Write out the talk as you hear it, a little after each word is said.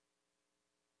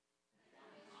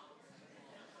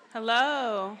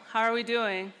Hello, how are we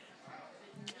doing?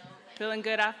 Feeling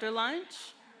good after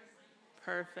lunch?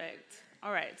 Perfect.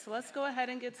 All right, so let's go ahead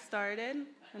and get started in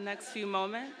the next few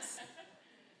moments.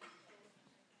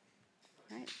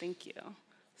 All right, thank you.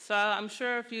 So I'm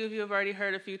sure a few of you have already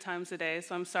heard a few times today,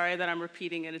 so I'm sorry that I'm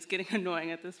repeating it. It's getting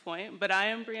annoying at this point. But I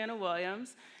am Brianna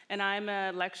Williams, and I'm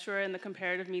a lecturer in the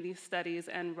Comparative Media Studies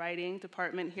and Writing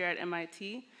department here at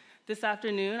MIT. This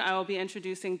afternoon, I will be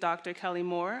introducing Dr. Kelly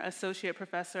Moore, Associate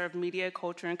Professor of Media,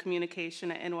 Culture, and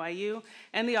Communication at NYU,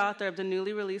 and the author of the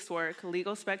newly released work,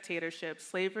 Legal Spectatorship,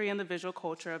 Slavery and the Visual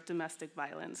Culture of Domestic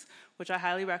Violence, which I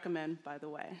highly recommend, by the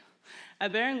way.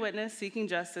 At Bearing Witness, Seeking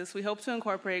Justice, we hope to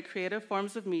incorporate creative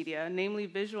forms of media, namely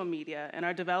visual media, in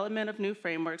our development of new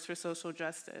frameworks for social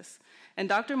justice. In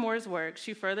Dr. Moore's work,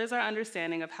 she furthers our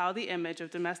understanding of how the image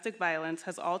of domestic violence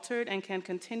has altered and can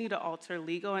continue to alter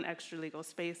legal and extralegal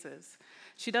spaces.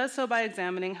 She does so by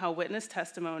examining how witness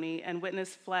testimony and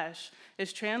witness flesh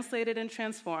is translated and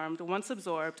transformed once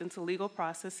absorbed into legal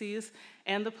processes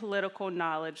and the political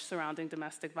knowledge surrounding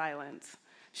domestic violence.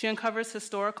 She uncovers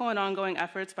historical and ongoing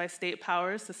efforts by state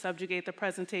powers to subjugate the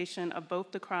presentation of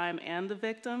both the crime and the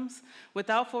victims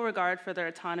without full regard for their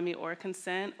autonomy or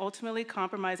consent, ultimately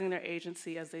compromising their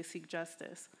agency as they seek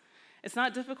justice. It's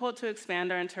not difficult to expand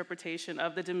our interpretation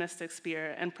of the domestic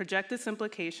sphere and project its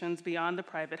implications beyond the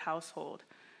private household.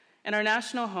 In our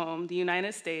national home, the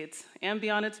United States, and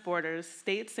beyond its borders,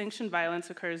 state-sanctioned violence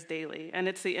occurs daily, and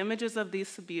it's the images of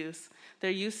this abuse,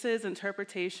 their uses,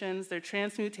 interpretations, their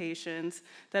transmutations,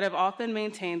 that have often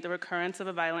maintained the recurrence of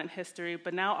a violent history,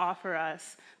 but now offer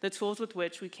us the tools with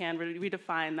which we can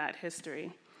redefine that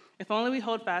history. If only we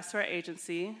hold fast to our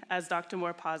agency, as Dr.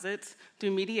 Moore posits,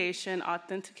 through mediation,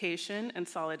 authentication, and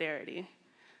solidarity.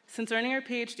 Since earning her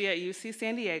PhD at UC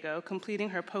San Diego, completing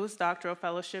her postdoctoral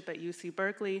fellowship at UC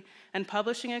Berkeley, and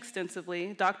publishing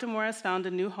extensively, Dr. Moore has found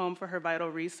a new home for her vital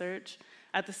research.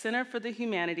 At the Center for the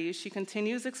Humanities, she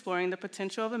continues exploring the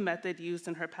potential of a method used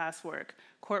in her past work,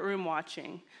 courtroom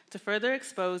watching, to further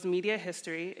expose media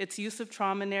history, its use of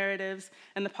trauma narratives,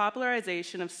 and the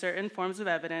popularization of certain forms of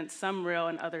evidence, some real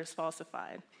and others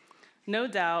falsified. No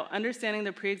doubt, understanding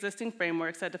the pre-existing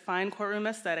frameworks that define courtroom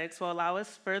aesthetics will allow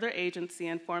us further agency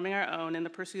in forming our own in the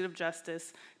pursuit of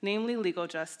justice, namely legal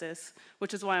justice,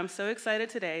 which is why I'm so excited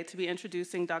today to be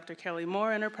introducing Dr. Kelly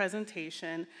Moore in her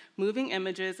presentation, Moving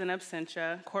Images in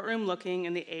Absentia, Courtroom Looking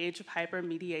in the Age of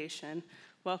Hypermediation.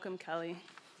 Welcome, Kelly.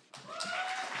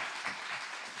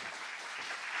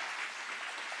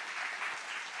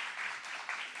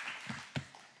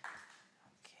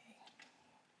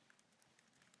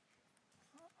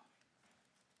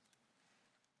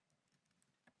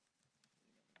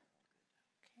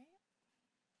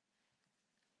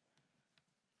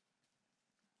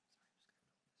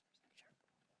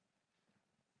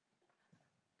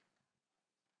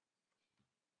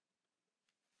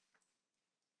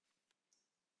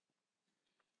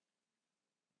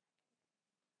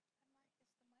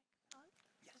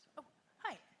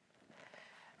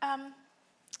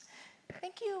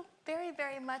 Thank you very,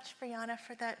 very much, Brianna,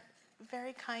 for that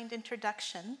very kind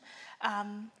introduction.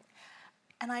 And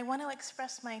I want to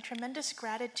express my tremendous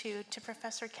gratitude to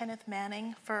Professor Kenneth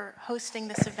Manning for hosting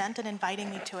this event and inviting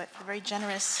me to it, for a very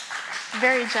generous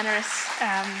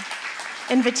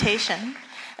invitation,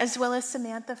 as well as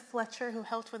Samantha Fletcher, who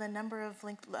helped with a number of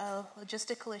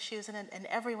logistical issues, and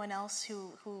everyone else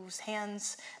whose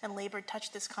hands and labor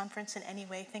touched this conference in any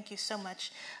way. Thank you so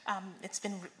much. It's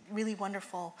been really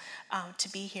wonderful to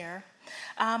be here.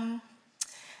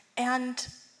 And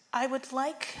I would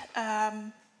like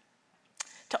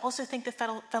to also thank the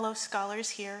fellow scholars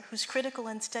here whose critical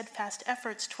and steadfast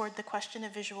efforts toward the question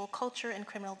of visual culture and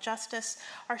criminal justice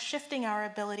are shifting our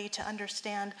ability to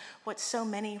understand what so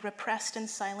many repressed and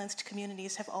silenced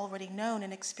communities have already known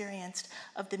and experienced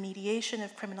of the mediation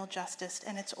of criminal justice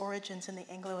and its origins in the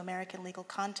Anglo-American legal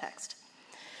context.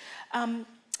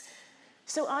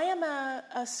 So I am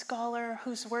a scholar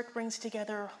whose work brings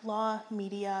together law,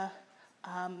 media,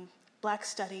 Black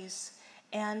studies,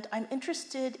 and I'm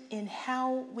interested in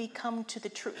how we come to the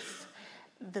truth,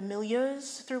 the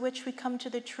milieus through which we come to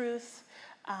the truth,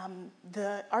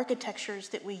 the architectures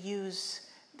that we use,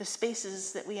 the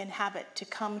spaces that we inhabit to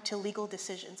come to legal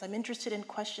decisions. I'm interested in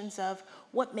questions of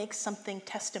what makes something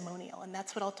testimonial, and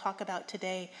that's what I'll talk about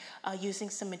today using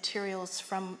some materials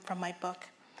from my book.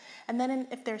 And then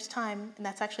if there's time, and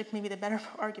that's actually maybe the better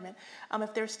argument,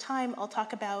 if there's time, I'll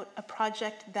talk about a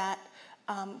project that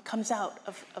comes out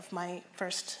of my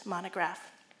first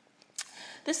monograph.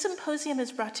 This symposium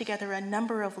has brought together a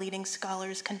number of leading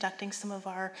scholars conducting some of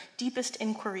our deepest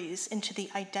inquiries into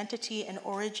the identity and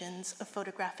origins of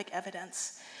photographic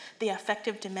evidence, the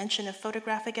affective dimension of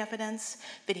photographic evidence,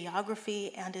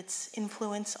 videography, and its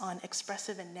influence on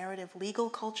expressive and narrative legal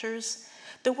cultures.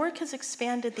 The work has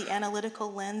expanded the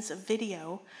analytical lens of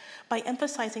video by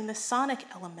emphasizing the sonic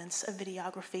elements of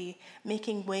videography,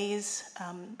 making ways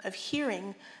of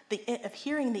hearing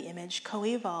the image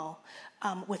coeval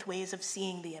with ways of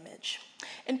seeing the image.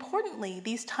 Importantly,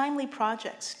 these timely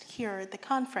projects here at the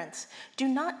conference do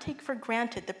not take for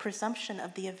granted the presumption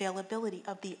of the availability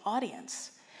of the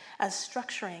audience as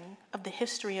structuring of the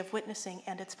history of witnessing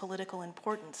and its political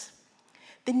importance.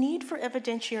 The need for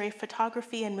evidentiary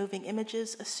photography and moving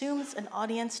images assumes an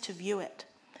audience to view it,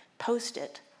 post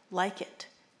it, like it,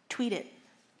 tweet it,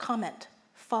 comment,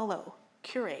 follow,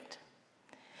 curate.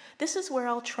 This is where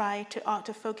I'll try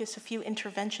to focus a few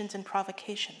interventions and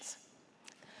provocations.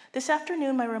 This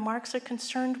afternoon, my remarks are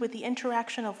concerned with the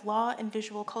interaction of law and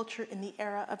visual culture in the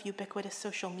era of ubiquitous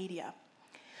social media.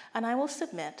 And I will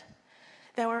submit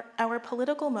that our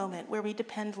political moment, where we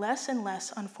depend less and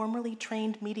less on formerly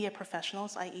trained media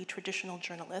professionals, i.e. traditional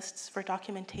journalists, for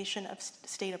documentation of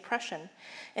state oppression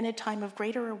in a time of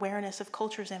greater awareness of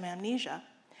cultures and amnesia,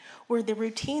 where the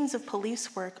routines of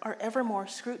police work are ever more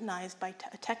scrutinized by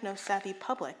a techno-savvy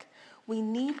public, we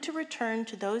need to return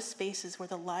to those spaces where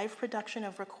the live production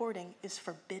of recording is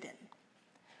forbidden,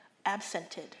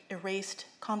 absented, erased,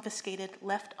 confiscated,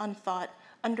 left unthought,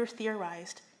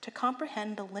 under-theorized, to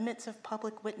comprehend the limits of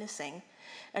public witnessing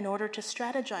in order to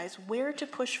strategize where to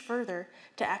push further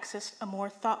to access a more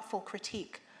thoughtful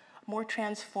critique, more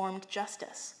transformed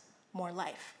justice, more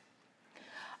life.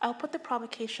 I'll put the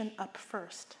provocation up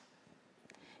first.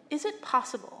 Is it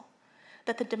possible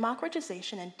that the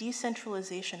democratization and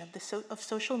decentralization of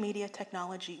social media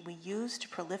technology we use to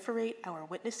proliferate our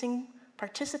witnessing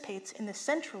participates in the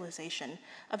centralization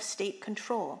of state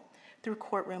control through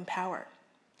courtroom power?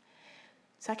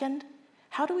 Second,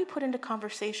 how do we put into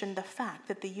conversation the fact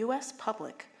that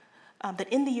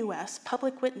in the US,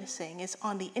 public witnessing is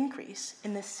on the increase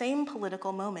in the same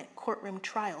political moment courtroom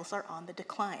trials are on the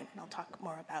decline? And I'll talk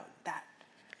more about that.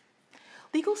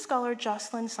 Legal scholar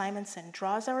Jocelyn Simonson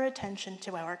draws our attention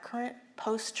to our current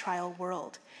post-trial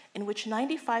world, in which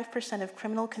 95% of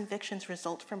criminal convictions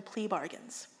result from plea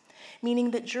bargains,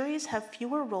 meaning that juries have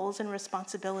fewer roles and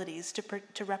responsibilities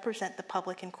to represent the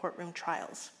public in courtroom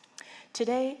trials.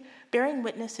 Today, bearing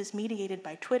witness is mediated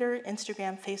by Twitter,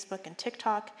 Instagram, Facebook, and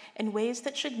TikTok in ways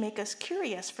that should make us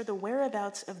curious for the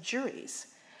whereabouts of juries,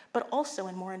 but also,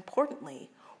 and more importantly,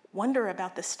 wonder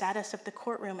about the status of the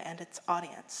courtroom and its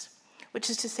audience, which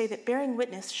is to say that bearing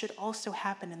witness should also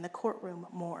happen in the courtroom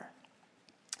more.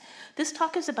 This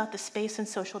talk is about the space and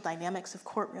social dynamics of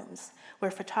courtrooms,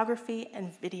 where photography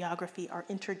and videography are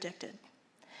interdicted.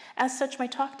 As such, my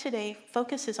talk today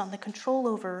focuses on the control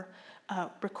over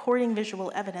recording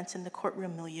visual evidence in the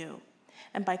courtroom milieu.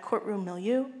 And by courtroom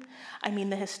milieu, I mean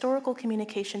the historical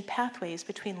communication pathways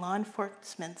between law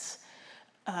enforcement's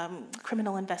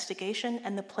criminal investigation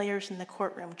and the players in the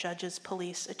courtroom, judges,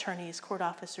 police, attorneys, court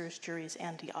officers, juries,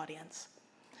 and the audience.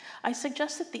 I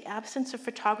suggest that the absence of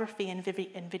photography and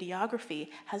videography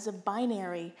has a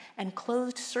binary and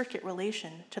closed circuit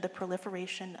relation to the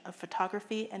proliferation of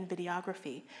photography and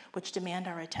videography, which demand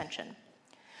our attention.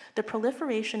 The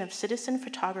proliferation of citizen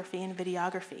photography and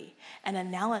videography and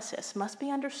analysis must be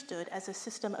understood as a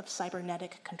system of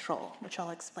cybernetic control, which I'll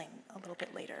explain a little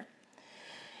bit later.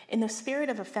 In the spirit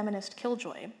of a feminist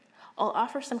killjoy, I'll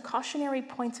offer some cautionary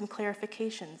points and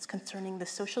clarifications concerning the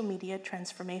social media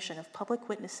transformation of public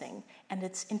witnessing and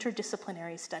its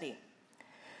interdisciplinary study.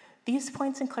 These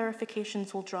points and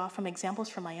clarifications will draw from examples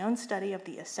from my own study of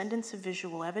the ascendance of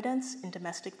visual evidence in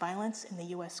domestic violence in the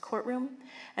US courtroom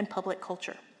and public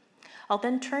culture. I'll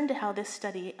then turn to how this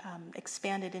study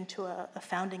expanded into a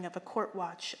founding of a court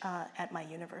watch at my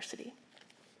university.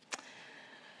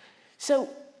 So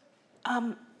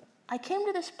I came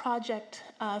to this project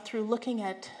through looking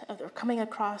at or coming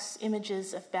across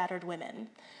images of battered women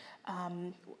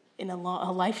in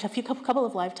a couple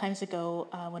of lifetimes ago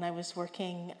when I was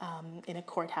working in a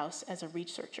courthouse as a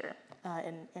researcher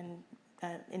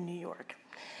in New York.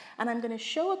 And I'm going to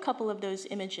show a couple of those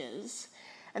images.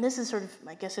 And this is sort of,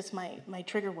 I guess it's my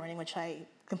trigger warning, which I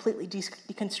completely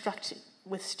deconstruct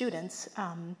with students.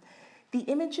 The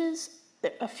images,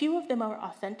 a few of them are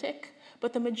authentic,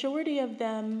 but the majority of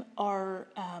them are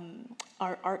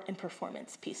art and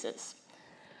performance pieces.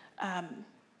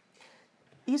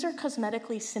 These are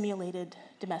cosmetically simulated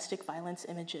domestic violence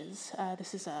images.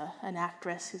 This is an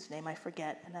actress whose name I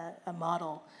forget, and a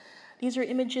model. These are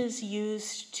images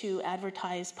used to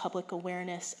advertise public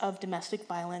awareness of domestic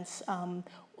violence.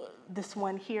 This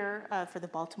one here for the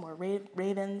Baltimore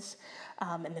Ravens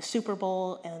and the Super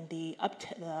Bowl and the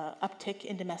uptick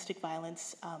in domestic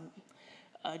violence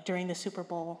during the Super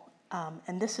Bowl.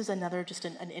 And this is another, just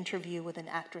an interview with an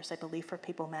actress, I believe, for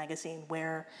People magazine,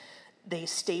 where they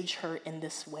stage her in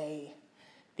this way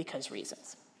because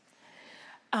reasons.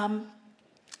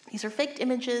 These are faked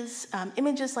images.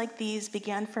 Images like these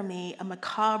began for me a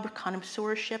macabre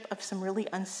connoisseurship of some really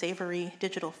unsavory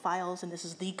digital files, and this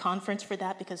is the conference for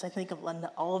that because I think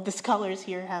all of the scholars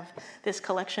here have this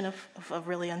collection of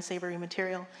really unsavory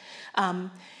material.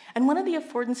 And one of the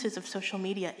affordances of social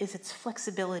media is its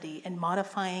flexibility in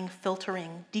modifying,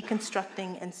 filtering,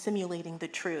 deconstructing, and simulating the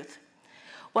truth.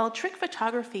 While trick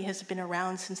photography has been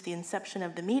around since the inception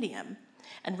of the medium,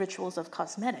 and rituals of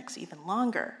cosmetics even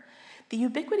longer, the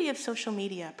ubiquity of social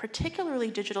media, particularly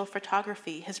digital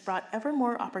photography, has brought ever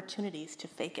more opportunities to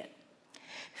fake it.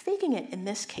 Faking it in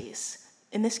this case,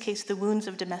 the wounds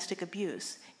of domestic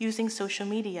abuse, using social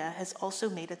media has also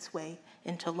made its way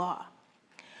into law.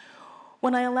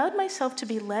 When I allowed myself to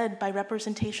be led by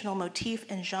representational motif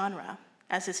and genre,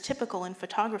 as is typical in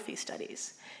photography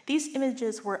studies, these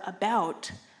images were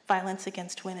about violence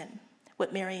against women.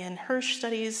 What Marianne Hirsch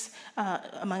studies,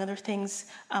 among other things,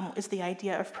 is the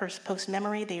idea of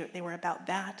post-memory. They were about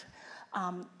that.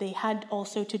 They had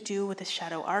also to do with the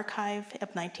shadow archive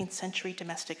of 19th century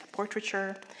domestic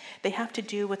portraiture. They have to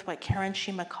do with what Karen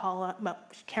Shimakawa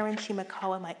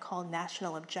might call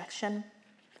national objection.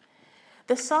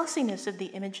 The sauciness of the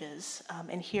images,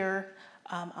 and here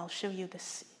I'll show you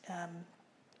this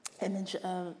image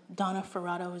of Donna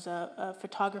Ferrato, who's a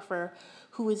photographer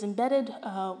who was embedded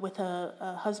with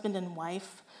a husband and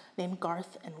wife named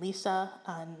Garth and Lisa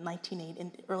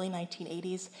in early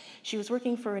 1980s. She was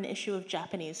working for an issue of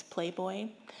Japanese Playboy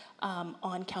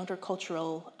on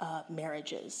countercultural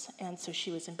marriages. And so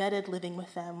she was embedded, living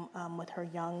with them, with her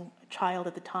young child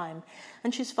at the time.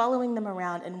 And she's following them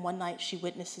around, and one night she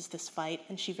witnesses this fight,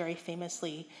 and she very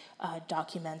famously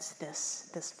documents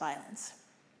this violence.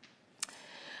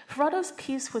 Ferrato's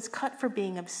piece was cut for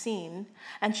being obscene,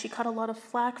 and she cut a lot of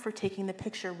flack for taking the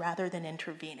picture rather than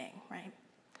intervening, right?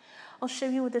 I'll show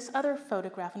you this other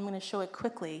photograph. I'm going to show it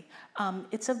quickly.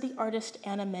 It's of the artist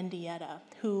Anna Mendieta,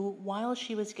 who, while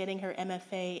she was getting her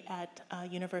MFA at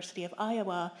University of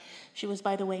Iowa, she was,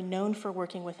 by the way, known for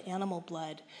working with animal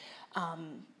blood.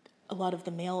 A lot of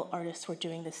the male artists were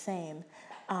doing the same.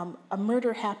 A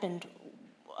murder happened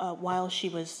while she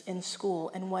was in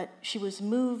school, and what she was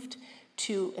moved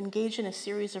to engage in a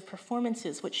series of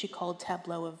performances, which she called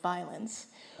Tableau of Violence,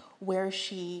 where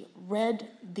she read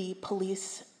the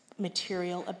police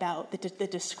material about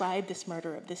that described this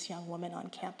murder of this young woman on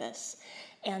campus,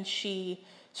 and she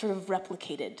sort of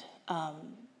replicated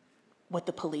what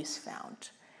the police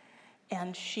found.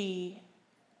 And she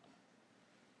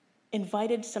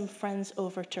invited some friends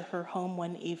over to her home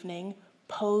one evening,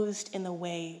 posed in the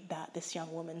way that this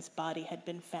young woman's body had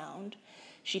been found.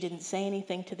 She didn't say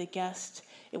anything to the guest.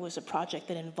 It was a project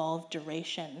that involved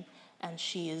duration, and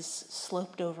she is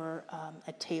sloped over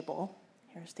a table.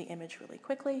 Here's the image really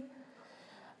quickly.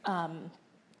 And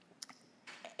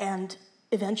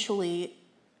eventually,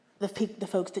 the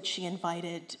folks that she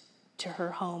invited to her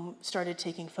home started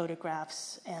taking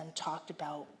photographs and talked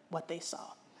about what they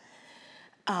saw.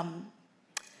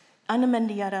 Anna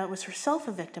Mendieta was herself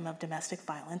a victim of domestic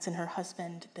violence, and her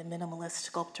husband, the minimalist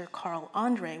sculptor Carl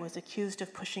Andre, was accused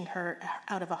of pushing her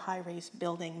out of a high-rise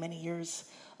building many years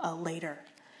later.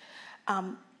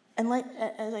 And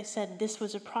as I said, this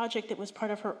was a project that was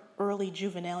part of her early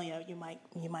juvenilia,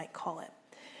 you might call it.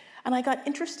 And I got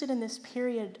interested in this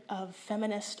period of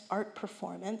feminist art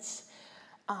performance.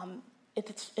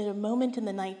 It's at a moment in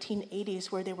the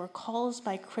 1980s where there were calls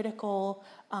by critical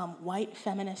white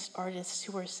feminist artists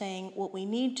who were saying, what we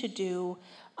need to do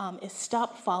is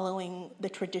stop following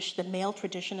the male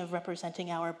tradition of representing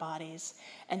our bodies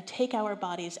and take our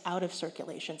bodies out of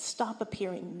circulation, stop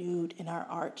appearing nude in our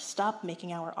art, stop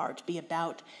making our art be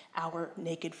about our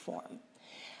naked form.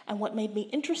 And what made me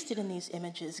interested in these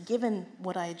images, given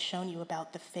what I had shown you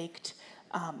about the faked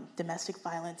domestic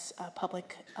violence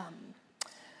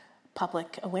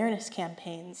public awareness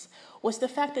campaigns, was the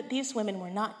fact that these women were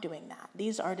not doing that.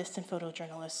 These artists and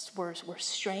photojournalists were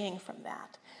straying from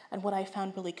that. And what I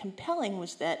found really compelling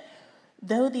was that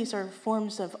though these are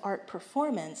forms of art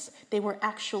performance, they were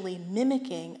actually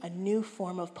mimicking a new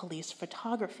form of police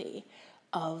photography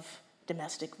of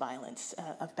domestic violence,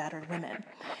 of battered women.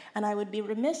 And I would be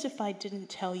remiss if I didn't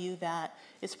tell you that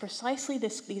it's precisely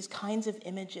these kinds of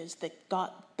images that got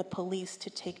the police to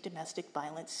take domestic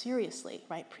violence seriously,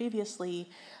 right? Previously,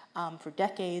 for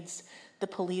decades, the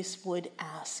police would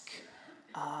ask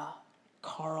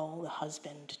Carl, the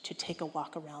husband, to take a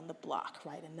walk around the block,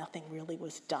 right? And nothing really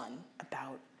was done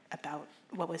about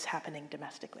what was happening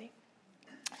domestically.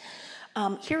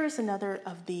 Here is another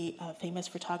of the famous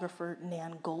photographer,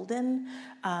 Nan Goldin.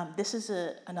 This is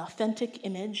an authentic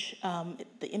image.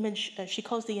 The image, she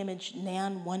calls the image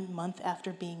Nan 1 month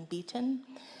after being beaten.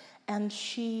 And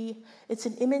it's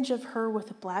an image of her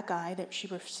with a black eye that she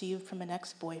received from an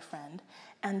ex-boyfriend.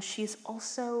 And she's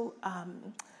also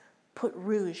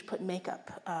put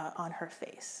makeup on her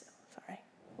face. Sorry.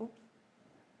 Ooh.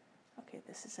 Okay,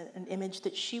 this is an image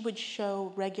that she would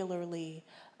show regularly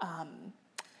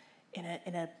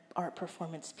in a art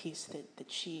performance piece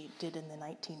that she did in the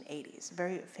 1980s.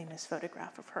 Very famous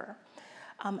photograph of her.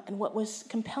 And what was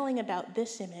compelling about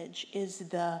this image is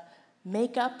the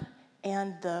makeup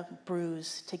and the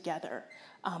bruise together.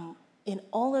 In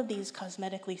all of these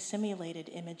cosmetically simulated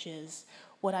images,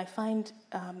 what I find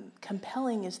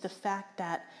compelling is the fact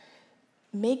that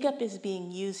makeup is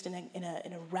being used in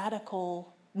a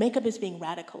radical, makeup is being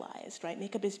radicalized, right?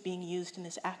 Makeup is being used in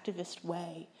this activist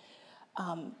way.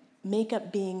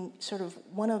 Makeup being sort of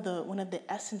one of the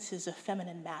essences of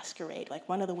feminine masquerade, like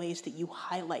one of the ways that you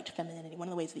highlight femininity, one of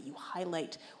the ways that you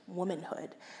highlight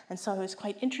womanhood. And so I was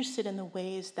quite interested in the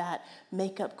ways that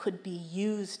makeup could be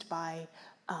used by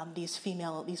these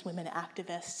women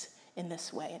activists in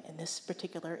this way. And this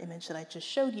particular image that I just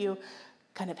showed you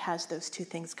kind of has those two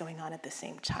things going on at the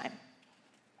same time.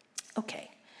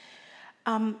 Okay.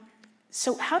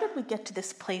 So how did we get to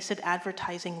this place of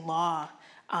advertising law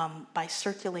by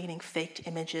circulating faked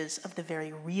images of the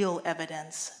very real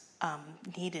evidence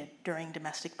needed during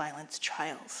domestic violence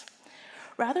trials?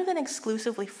 Rather than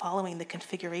exclusively following the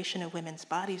configuration of women's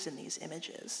bodies in these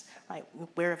images, right?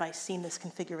 Where have I seen this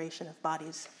configuration of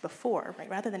bodies before, right?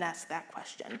 Rather than ask that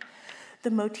question,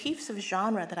 the motifs of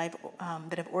genre that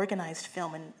have organized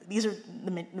film, and these are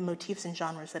the motifs and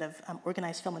genres that have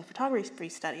organized film and photography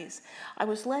studies, I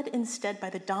was led instead by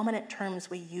the dominant terms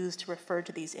we use to refer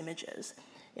to these images.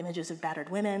 Images of battered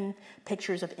women,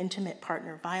 pictures of intimate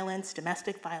partner violence,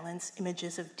 domestic violence,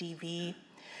 images of DV.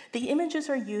 The images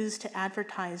are used to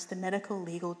advertise the medical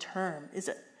legal term.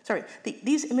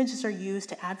 These images are used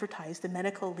to advertise the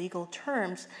medical legal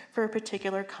terms for a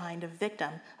particular kind of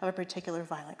victim of a particular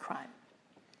violent crime.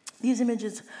 These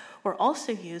images were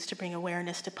also used to bring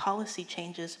awareness to policy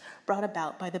changes brought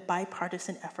about by the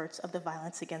bipartisan efforts of the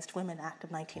Violence Against Women Act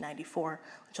of 1994,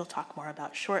 which I'll talk more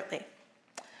about shortly.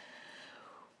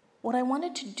 What I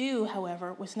wanted to do,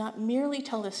 however, was not merely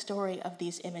tell the story of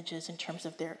these images in terms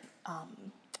of their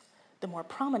the more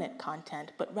prominent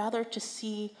content, but rather to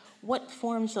see what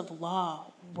forms of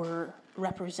law were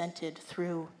represented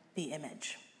through the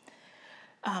image.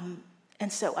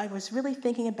 And so I was really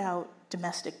thinking about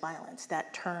domestic violence,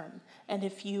 that term. And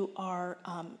if you are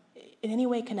in any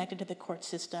way connected to the court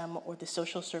system or the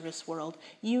social service world,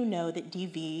 you know that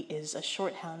DV is a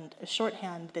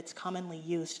shorthand that's commonly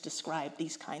used to describe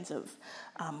these kinds of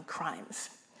crimes.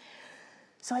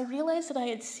 So I realized that I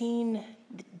had seen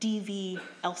DV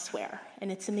elsewhere,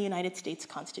 and it's in the United States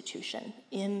Constitution,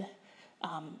 in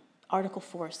Article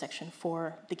 4, Section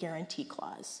 4, the Guarantee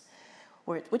Clause,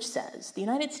 which says, "The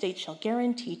United States shall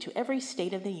guarantee to every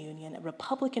state of the Union a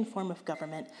republican form of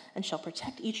government and shall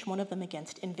protect each one of them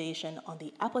against invasion on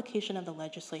the application of the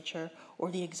legislature or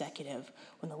the executive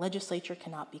when the legislature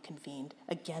cannot be convened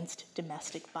against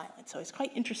domestic violence." So I was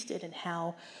quite interested in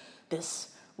how this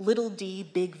little d,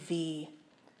 big V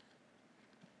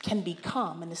can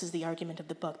become, and this is the argument of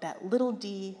the book, that little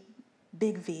d,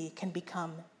 big V can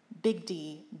become big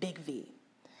D, big V.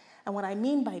 And what I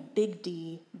mean by big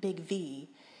D, big V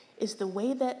is the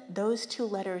way that those two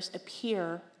letters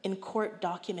appear in court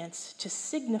documents to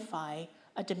signify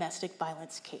a domestic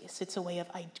violence case. It's a way of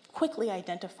quickly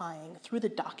identifying through the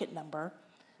docket number,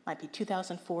 might be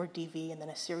 2004 DV and then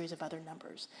a series of other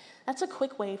numbers. That's a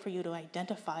quick way for you to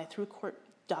identify through court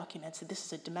documents that this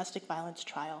is a domestic violence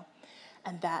trial,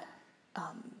 and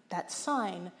that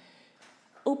sign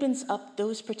opens up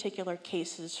those particular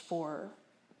cases for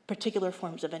particular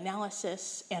forms of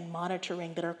analysis and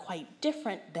monitoring that are quite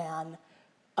different than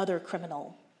other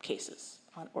criminal cases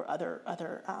or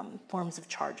other forms of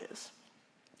charges.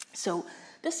 So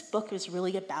this book is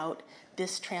really about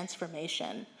this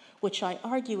transformation, which I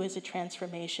argue is a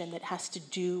transformation that has to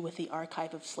do with the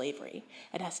archive of slavery.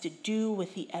 It has to do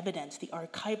with the evidence, the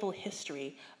archival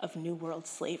history of New World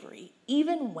slavery,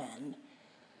 even when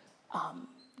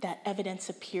that evidence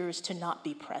appears to not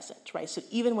be present, right? So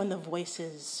even when the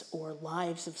voices or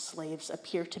lives of slaves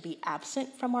appear to be absent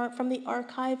from the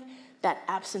archive, that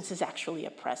absence is actually a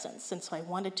presence. And so I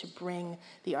wanted to bring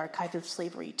the Archive of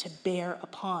Slavery to bear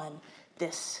upon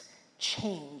this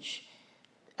change,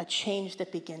 a change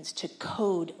that begins to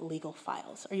code legal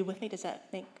files. Are you with me? Does that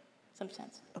make some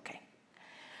sense? Okay.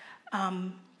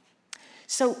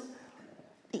 So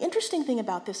the interesting thing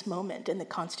about this moment in the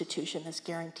Constitution, this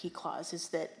guarantee clause, is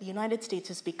that the United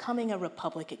States is becoming a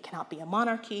republic. It cannot be a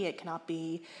monarchy. It cannot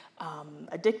be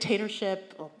a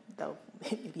dictatorship, though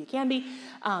maybe it can be.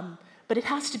 But it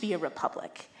has to be a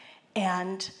republic.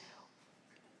 And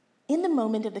in the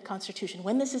moment of the Constitution,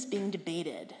 when this is being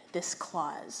debated, this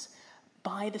clause,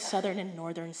 by the southern and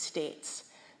northern states,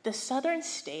 the southern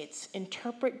states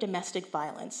interpret domestic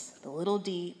violence, the little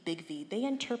d, big V, they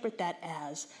interpret that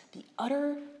as the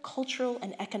utter cultural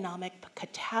and economic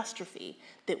catastrophe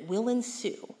that will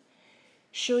ensue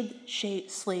should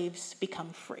slaves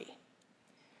become free.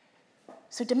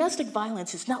 So domestic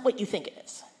violence is not what you think it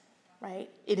is, right?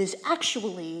 It is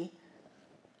actually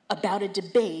about a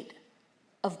debate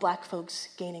of Black folks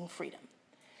gaining freedom.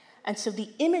 And so the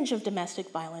image of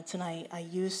domestic violence, and I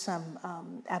use some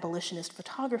abolitionist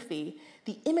photography,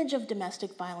 the image of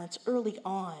domestic violence early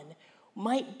on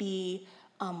might be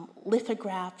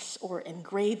lithographs or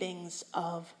engravings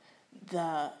of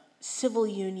the civil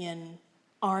union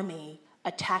army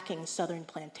attacking southern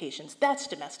plantations. That's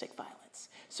domestic violence.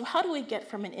 So how do we get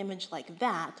from an image like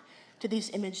that to these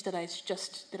images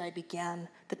that I began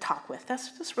the talk with?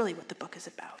 That's really what the book is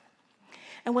about.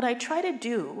 And what I try to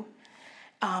do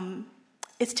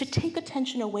is to take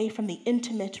attention away from the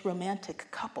intimate romantic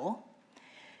couple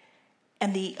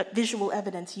and the visual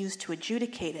evidence used to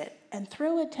adjudicate it, and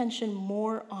throw attention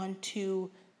more onto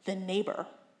the neighbor,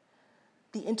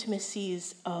 the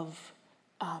intimacies of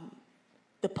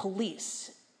the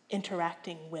police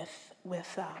interacting with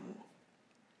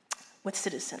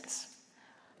citizens.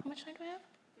 How much time do I have?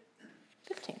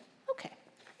 15. Okay.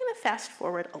 I'm going to fast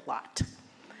forward a lot.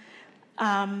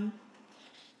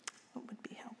 What would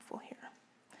be helpful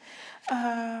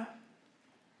here?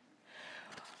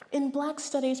 In Black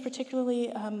studies,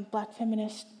 particularly Black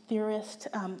feminist theorist,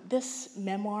 this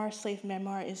memoir, slave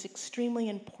memoir, is extremely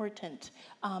important.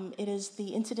 It is The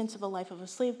Incidents of a Life of a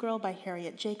Slave Girl by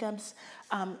Harriet Jacobs,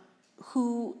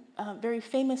 who very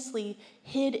famously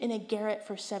hid in a garret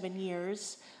for 7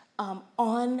 years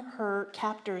on her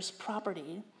captor's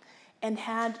property and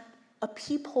had a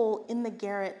peephole in the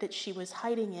garret that she was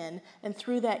hiding in, and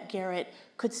through that garret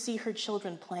could see her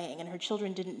children playing, and her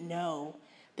children didn't know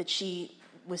that she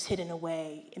was hidden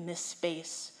away in this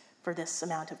space for this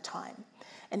amount of time.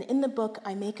 And in the book,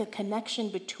 I make a connection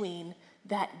between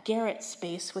that garret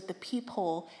space with the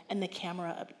peephole and the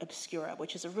camera obscura,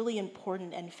 which is a really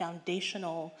important and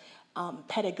foundational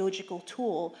pedagogical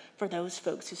tool for those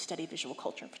folks who study visual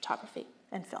culture and photography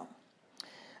and film.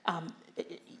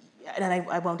 And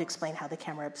I won't explain how the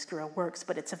camera obscura works,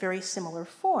 but it's a very similar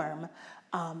form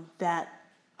that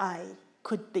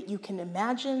you can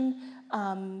imagine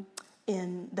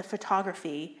in the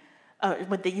photography,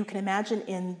 that you can imagine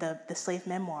in the slave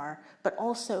memoir, but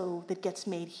also that gets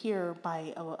made here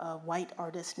by a white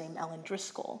artist named Ellen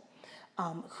Driscoll,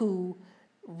 who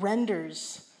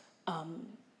renders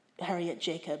Harriet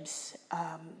Jacobs'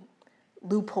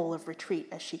 loophole of retreat,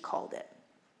 as she called it.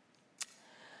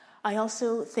 I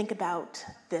also think about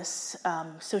this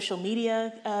social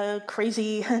media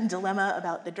crazy dilemma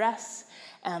about the dress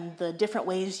and the different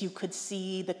ways you could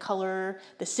see the color,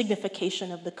 the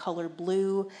signification of the color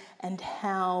blue, and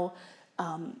how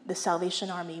the Salvation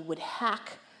Army would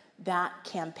hack that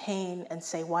campaign and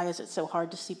say, why is it so hard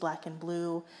to see black and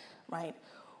blue, right?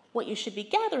 What you should be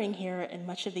gathering here, and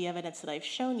much of the evidence that I've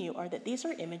shown you, are that these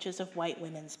are images of white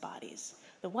women's bodies.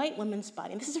 The white woman's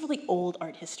body, and this is a really old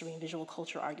art history and visual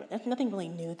culture argument. There's nothing really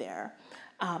new there.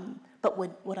 But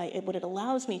what it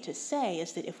allows me to say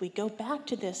is that if we go back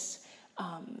to this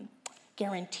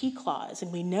guarantee clause,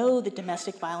 and we know that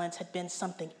domestic violence had been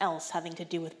something else having to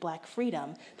do with black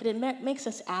freedom, that it makes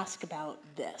us ask about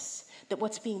this,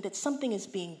 that something is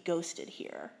being ghosted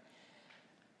here.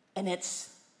 And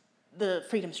it's the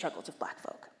freedom struggles of black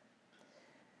folk.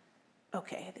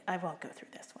 Okay, I won't go through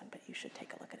this one, but you should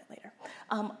take a look at it later.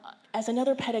 As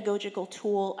another pedagogical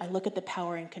tool, I look at the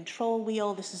power and control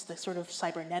wheel. This is the sort of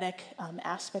cybernetic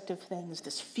aspect of things,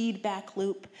 this feedback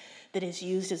loop that is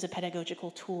used as a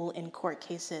pedagogical tool in court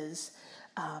cases.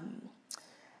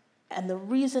 And the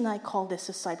reason I call this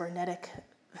a cybernetic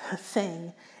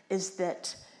thing is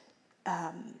that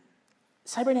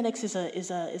cybernetics is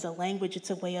a language, it's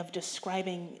a way of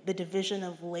describing the division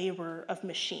of labor of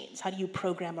machines. How do you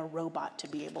program a robot to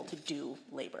be able to do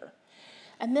labor?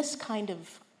 And this kind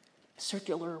of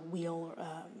circular wheel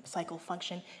cycle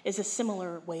function is a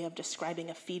similar way of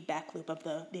describing a feedback loop of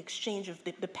the exchange of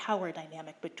the power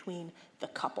dynamic between the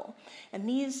couple. And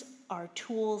these are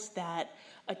tools that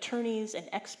attorneys and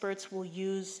experts will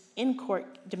use in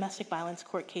court, domestic violence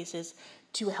court cases,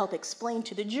 to help explain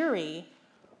to the jury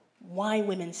why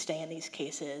women stay in these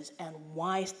cases and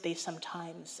why they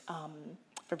sometimes,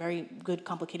 for very good,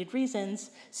 complicated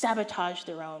reasons, sabotage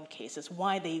their own cases,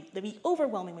 why the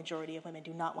overwhelming majority of women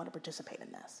do not want to participate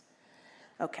in this.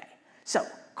 Okay, so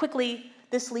quickly,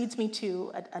 this leads me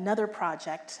to another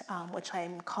project, which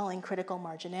I'm calling Critical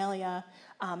Marginalia.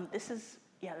 This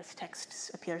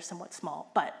text appears somewhat small,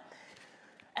 but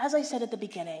as I said at the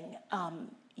beginning,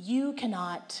 you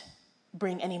cannot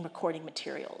bring any recording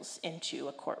materials into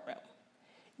a courtroom.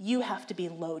 You have to be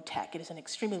low tech. It is an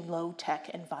extremely low tech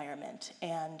environment.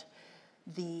 And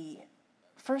the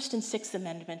First and Sixth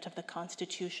Amendment of the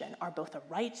Constitution are both a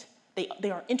right,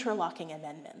 they are interlocking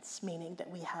amendments, meaning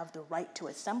that we have the right to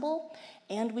assemble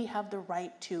and we have the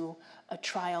right to a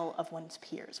trial of one's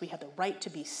peers. We have the right to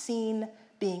be seen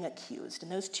being accused.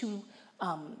 And those two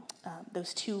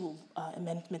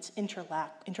amendments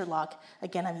interlock.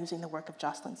 Again, I'm using the work of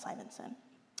Jocelyn Simonson.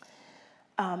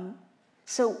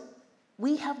 So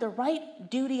we have the right,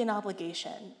 duty, and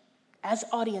obligation as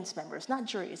audience members, not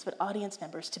juries, but audience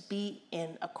members, to be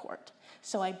in a court.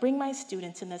 So I bring my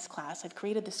students in this class. I've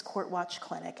created this Court Watch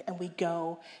clinic, and we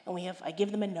go, and I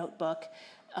give them a notebook.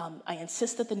 I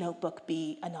insist that the notebook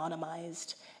be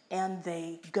anonymized, and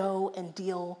they go and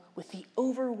deal with the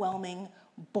overwhelming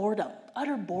boredom,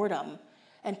 utter boredom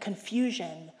and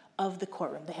confusion of the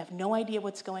courtroom. They have no idea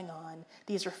what's going on.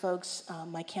 These are folks,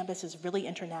 my campus is really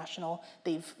international.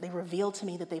 They revealed to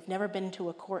me that they've never been to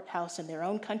a courthouse in their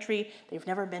own country. They've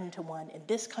never been to one in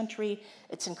this country.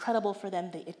 It's incredible for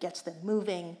them. It gets them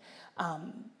moving,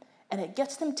 and it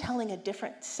gets them telling a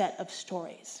different set of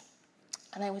stories.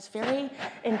 And I was very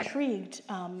intrigued,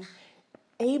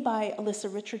 by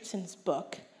Alyssa Richardson's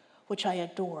book, which I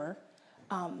adore,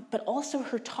 but also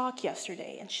her talk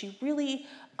yesterday. And she really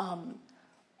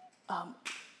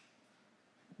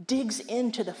digs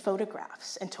into the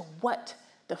photographs, into what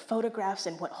the photographs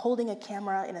and what holding a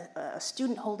camera and a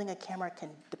student holding a camera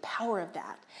the power of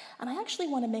that. And I actually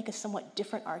want to make a somewhat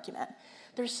different argument.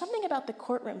 There's something about the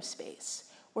courtroom space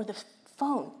where the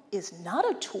phone is not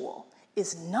a tool,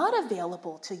 is not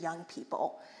available to young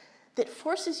people, that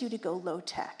forces you to go low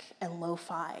tech and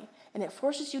lo-fi, and it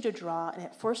forces you to draw, and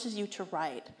it forces you to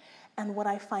write. And what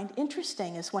I find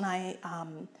interesting is when I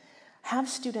have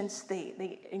students,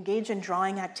 they engage in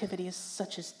drawing activities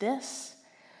such as this.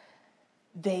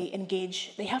 They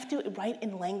have to write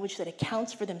in language that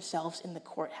accounts for themselves in the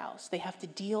courthouse. They have to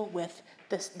deal with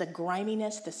the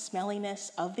griminess, the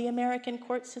smelliness of the American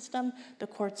court system. The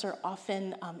courts are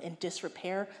often in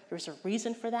disrepair. There's a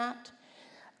reason for that.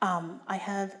 I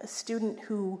have a student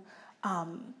who,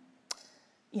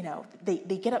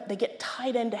 they get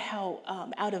tied into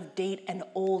how out of date and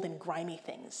old and grimy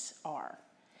things are,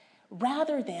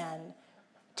 rather than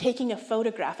taking a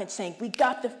photograph and saying, we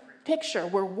got the picture,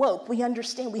 we're woke, we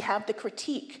understand, we have the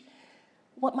critique.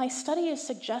 What my study is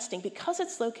suggesting, because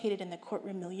it's located in the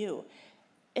courtroom milieu,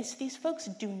 is these folks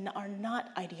are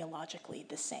not ideologically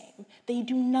the same. They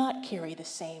do not carry the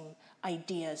same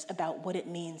ideas about what it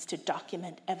means to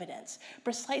document evidence,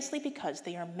 precisely because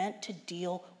they are meant to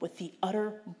deal with the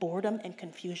utter boredom and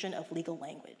confusion of legal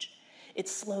language. It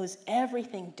slows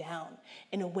everything down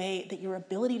in a way that your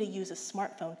ability to use a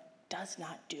smartphone does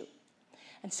not do.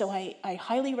 And so I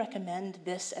highly recommend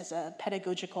this as a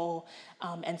pedagogical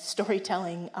and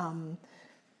storytelling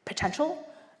potential.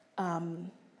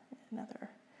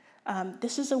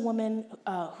 This is a woman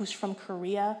who's from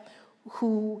Korea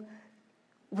who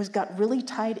got really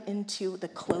tied into the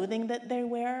clothing that they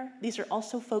wear. These are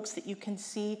also folks that you can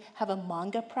see have a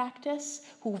manga practice,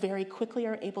 who very quickly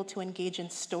are able to engage in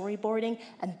storyboarding,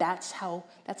 and that's how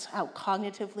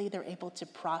cognitively they're able to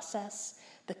process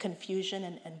the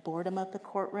confusion and boredom of the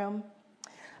courtroom.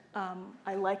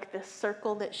 I like this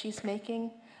circle that she's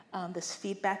making, this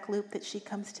feedback loop that she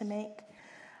comes to make.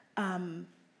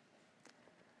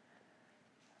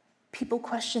 People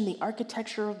question the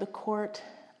architecture of the court.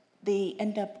 They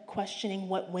end up questioning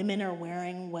what women are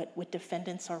wearing, what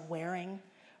defendants are wearing,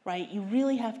 right? You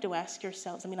really have to ask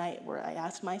yourselves, I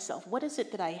asked myself, what is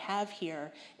it that I have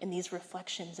here in these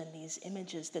reflections and these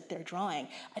images that they're drawing?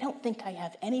 I don't think I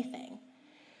have anything.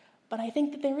 But I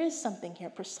think that there is something here,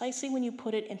 precisely when you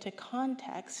put it into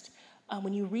context,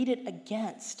 when you read it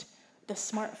against the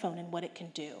smartphone and what it can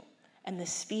do, and the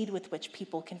speed with which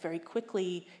people can very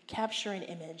quickly capture an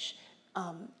image,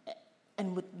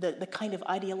 and with the kind of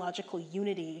ideological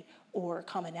unity or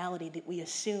commonality that we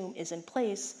assume is in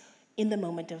place in the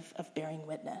moment of bearing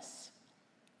witness.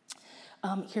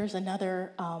 Here's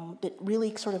another that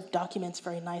really sort of documents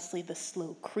very nicely the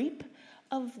slow creep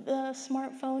of the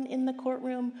smartphone in the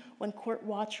courtroom. When court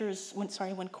officers'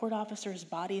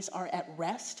 bodies are at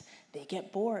rest, they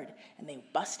get bored and they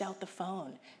bust out the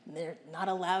phone. And they're not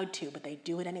allowed to, but they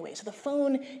do it anyway. So the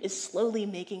phone is slowly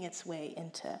making its way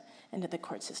into the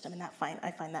court system, and I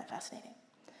find that fascinating.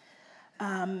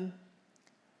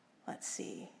 Let's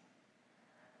see.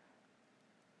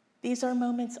 These are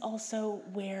moments also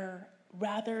where,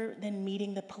 rather than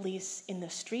meeting the police in the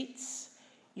streets,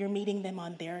 you're meeting them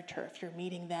on their turf. You're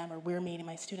meeting them, or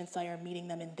my students and I are meeting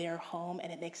them in their home,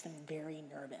 and it makes them very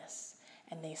nervous.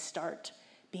 And they start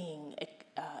being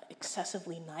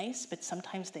excessively nice, but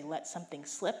sometimes they let something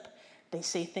slip. They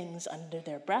say things under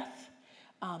their breath.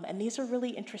 And these are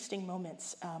really interesting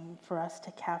moments for us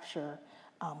to capture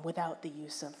without the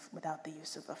use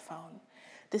of a phone.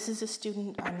 This is a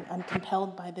student. I'm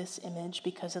compelled by this image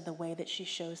because of the way that she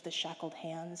shows the shackled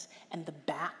hands and the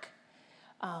back.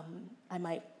 I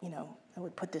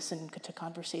would put this into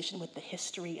conversation with the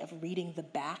history of reading the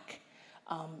back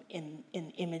in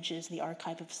images, the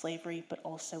archive of slavery, but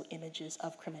also images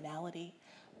of criminality,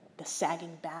 the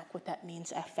sagging back, what that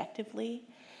means affectively.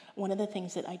 One of the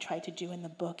things that I try to do in the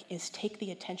book is take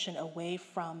the attention away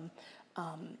from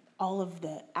all of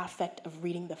the affect of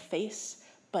reading the face,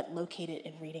 but locate it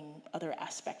in reading other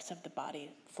aspects of the body,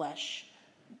 flesh,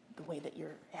 the way that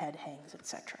your head hangs,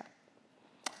 etc.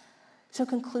 So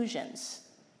conclusions.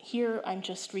 Here I'm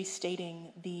just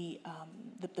restating the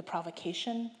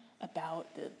provocation about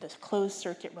the closed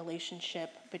circuit relationship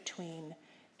between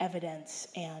evidence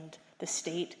and the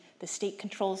state. The state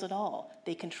controls it all.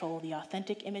 They control the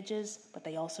authentic images, but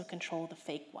they also control the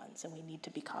fake ones, and we need to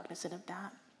be cognizant of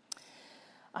that.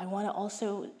 I want to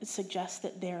also suggest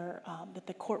that that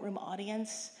the courtroom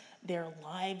audience, their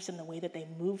lives and the way that they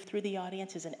move through the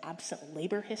audience is an absent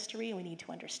labor history, and we need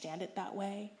to understand it that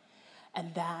way.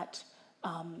 And that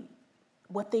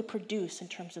what they produce in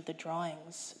terms of the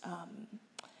drawings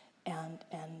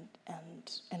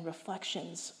and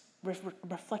reflections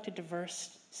reflect a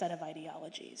diverse set of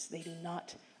ideologies. They do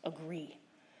not agree.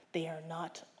 They are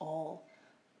not all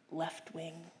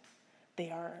left-wing. They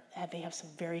have some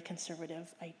very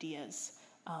conservative ideas,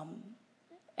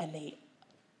 and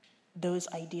those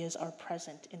ideas are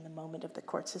present in the moment of the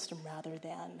court system rather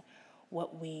than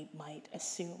what we might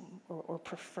assume or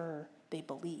prefer they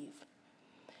believe.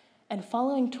 And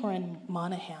following Torrin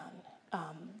Monahan,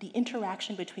 the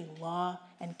interaction between law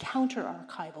and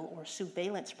counter-archival or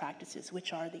surveillance practices,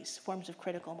 which are these forms of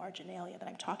critical marginalia that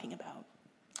I'm talking about,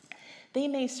 they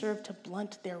may serve to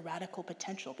blunt their radical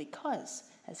potential because,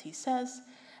 as he says,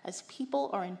 as people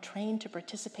are entrained to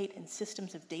participate in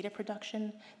systems of data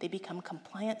production, they become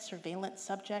compliant surveillance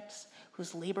subjects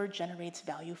whose labor generates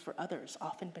value for others,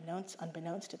 often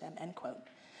unbeknownst to them, end quote.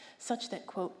 Such that,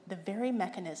 quote, the very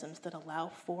mechanisms that allow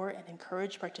for and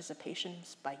encourage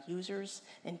participations by users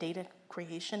in data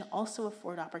creation also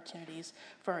afford opportunities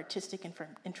for artistic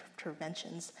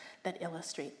interventions that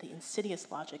illustrate the insidious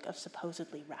logic of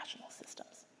supposedly rational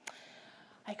systems.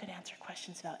 I could answer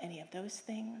questions about any of those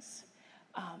things,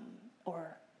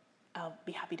 or I'll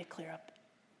be happy to clear up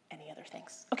any other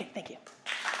things. Okay, thank you.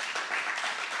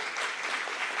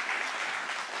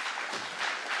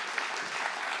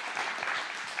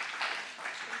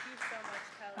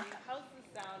 How's the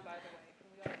sound, by the way? Can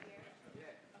we all hear?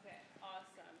 Yeah. Okay,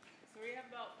 awesome. So we have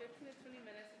about 15 to 20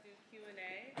 minutes to do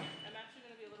Q&A. I'm actually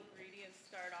going to be a little greedy and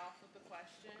start off with the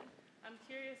question. I'm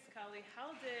curious, Kelly,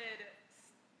 how did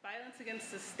violence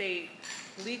against the state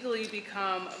legally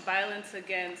become violence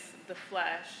against the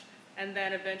flesh and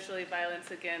then eventually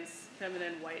violence against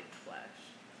feminine white flesh?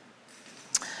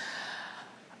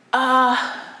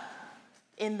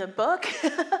 In the book,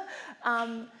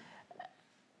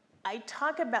 I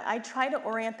try to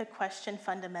orient the question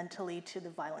fundamentally to the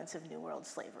violence of New World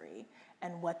slavery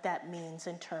and what that means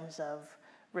in terms of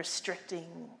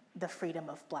restricting the freedom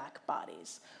of Black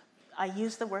bodies. I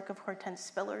use the work of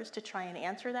Hortense Spillers to try and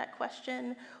answer that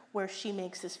question, where she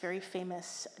makes this very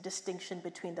famous distinction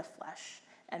between the flesh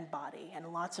and body,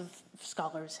 and lots of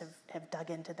scholars have dug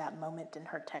into that moment in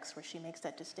her text where she makes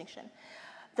that distinction.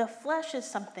 The flesh is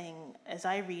something, as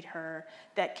I read her,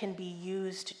 that can be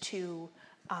used to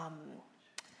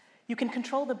you can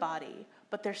control the body,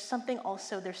 but there's something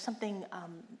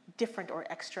different or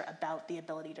extra about the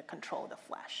ability to control the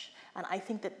flesh. And I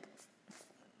think that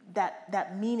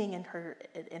that meaning in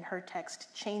her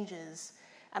text changes,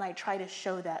 and I try to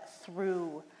show that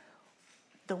through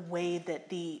the way that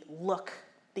the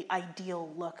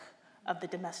ideal look of the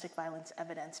domestic violence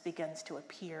evidence begins to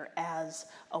appear as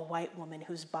a white woman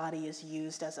whose body is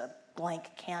used as a blank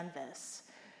canvas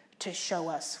to show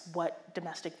us what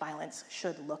domestic violence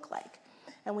should look like.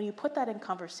 And when you put that in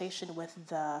conversation with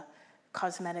the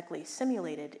cosmetically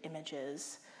simulated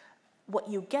images, what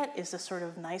you get is a sort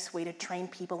of nice way to train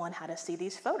people on how to see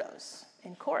these photos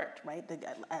in court, right?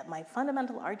 My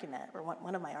fundamental argument, or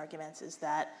one of my arguments, is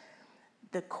that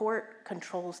the court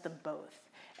controls them both.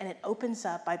 And it opens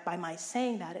up, by my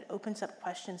saying that, it opens up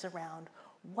questions around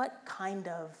what kind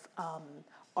of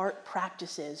art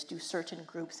practices do certain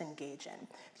groups engage in.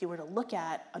 If you were to look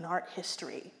at an art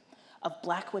history of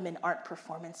Black women art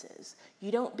performances,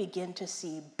 you don't begin to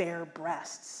see bare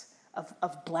breasts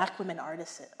of Black women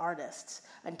artists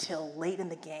until late in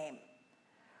the game.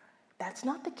 That's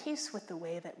not the case with the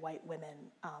way that white women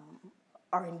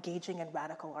are engaging in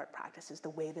radical art practices, the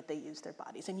way that they use their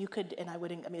bodies. And you could, and I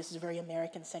wouldn't, I mean, this is a very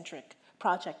American-centric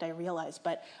project, I realize,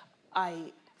 but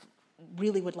I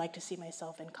really would like to see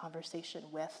myself in conversation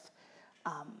with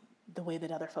the way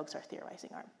that other folks are theorizing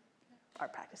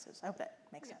art practices. I hope that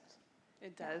makes sense.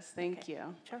 It does, thank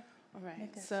you. Sure. All right,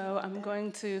 so I'm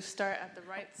going to start at the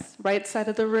right side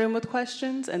of the room with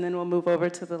questions, and then we'll move over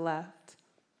to the left.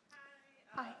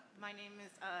 Hi, my name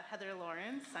is Heather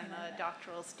Lawrence. I'm a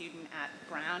doctoral student at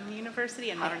Brown University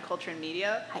in Modern Culture and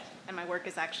Media. Hi. And my work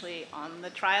is actually on the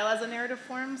trial as a narrative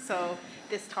form. So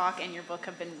this talk and your book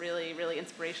have been really, really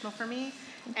inspirational for me.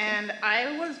 And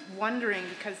I was wondering,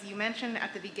 because you mentioned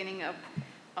at the beginning of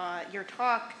your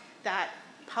talk that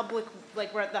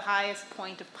we're at the highest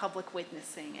point of public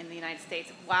witnessing in the United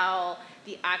States while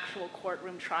the actual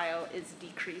courtroom trial is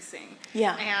decreasing.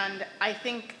 Yeah. And I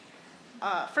think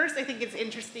first, I think it's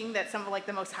interesting that some of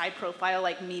the most high-profile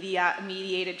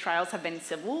mediated trials have been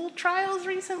civil trials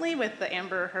recently with the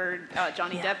Amber Heard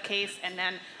Johnny Depp case, and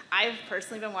then I've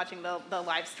personally been watching the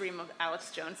live stream of Alex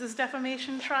Jones's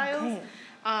defamation trials,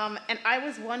 and I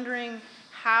was wondering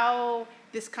how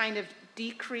this kind of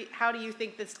how do you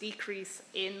think this decrease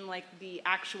in the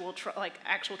actual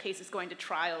actual cases going to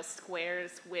trial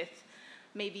squares with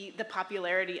maybe the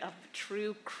popularity of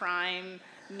true crime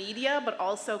media, but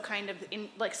also kind of in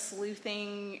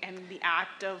sleuthing and the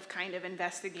act of kind of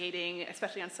investigating,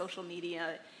 especially on social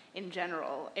media in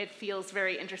general? It feels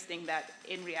very interesting that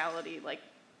in reality,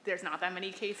 there's not that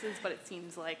many cases, but it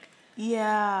seems like you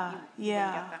get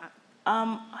that.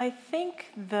 I think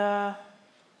the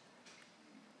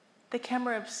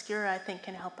camera obscura, I think,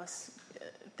 can help us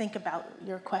think about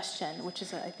your question, which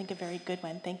is, I think, a very good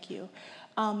one. Thank you.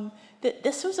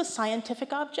 This was a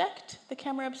scientific object, the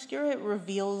camera obscura. It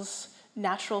reveals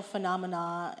natural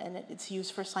phenomena, and it's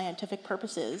used for scientific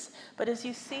purposes. But as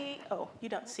you see, you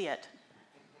don't see it.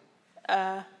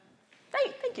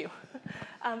 Thank you.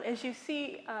 As you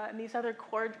see in these other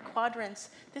quadrants,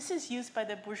 this is used by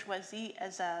the bourgeoisie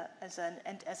as a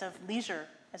leisure,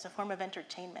 as a form of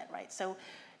entertainment, right? So,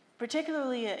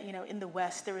 particularly, in the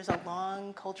West, there is a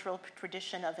long cultural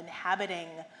tradition of inhabiting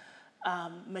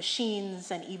machines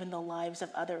and even the lives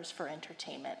of others for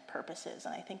entertainment purposes.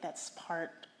 And I think that's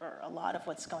part, or a lot of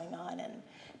what's going on in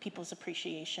people's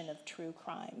appreciation of true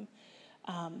crime.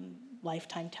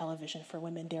 Lifetime television for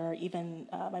women. There are even,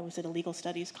 I was at a legal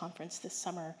studies conference this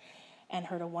summer and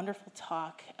heard a wonderful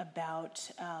talk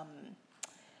about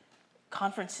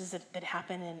conferences that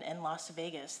happen in Las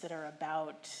Vegas that are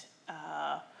about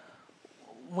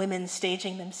women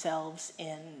staging themselves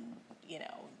in,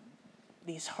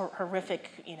 these horrific,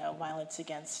 violence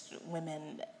against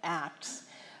women acts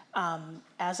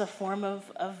as a form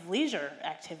of leisure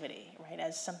activity, right?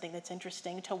 As something that's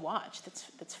interesting to watch,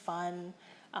 that's fun,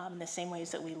 in the same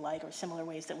ways that we like, or similar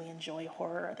ways that we enjoy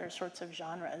horror, other sorts of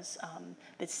genres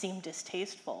that seem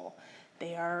distasteful.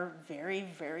 They are very,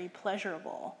 very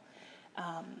pleasurable.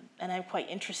 And I'm quite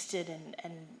interested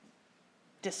in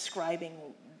describing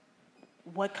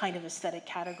what kind of aesthetic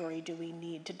category do we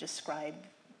need to describe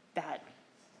that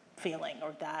feeling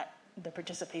or the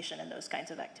participation in those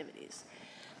kinds of activities.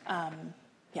 I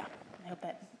hope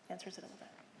that answers it a little bit.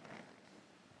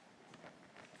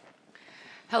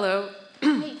 Hello.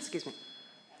 Excuse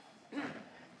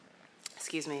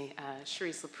me.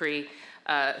 Charisse Lepre,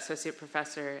 Associate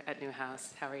Professor at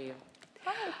Newhouse. How are you?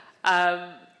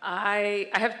 Hi. I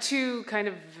have two kind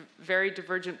of very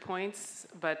divergent points,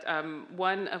 but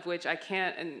one of which I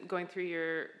can't, and going through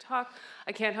your talk,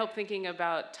 I can't help thinking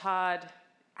about Todd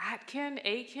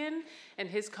Aiken, and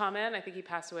his comment, I think he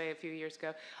passed away a few years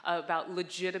ago, about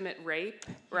legitimate rape,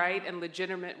 right? And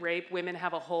legitimate rape,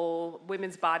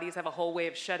 women's bodies have a whole way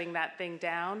of shutting that thing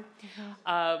down.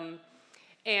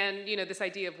 And, this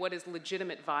idea of what is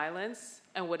legitimate violence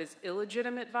and what is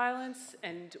illegitimate violence.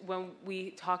 And when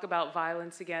we talk about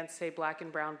violence against, say, Black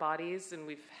and brown bodies, and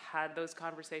we've had those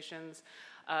conversations,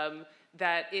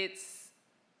 that it's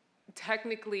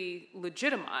technically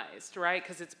legitimized, right?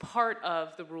 Because it's part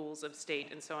of the rules of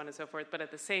state and so on and so forth. But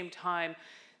at the same time,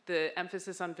 the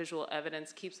emphasis on visual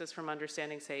evidence keeps us from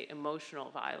understanding, say, emotional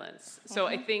violence. So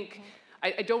I think,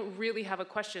 I don't really have a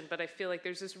question, but I feel like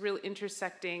there's this real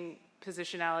intersecting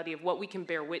positionality of what we can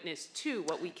bear witness to,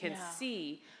 what we can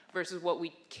see, versus what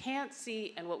we can't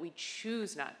see and what we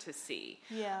choose not to see.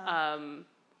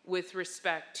 With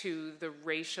respect to the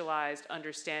racialized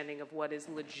understanding of what is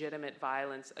legitimate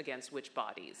violence against which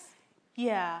bodies.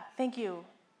 Yeah, thank you.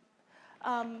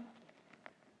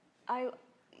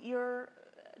 Your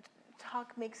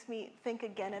talk makes me think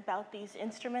again about these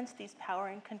instruments, these power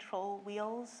and control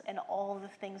wheels, and all the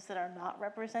things that are not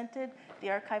represented. The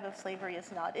Archive of Slavery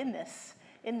is not in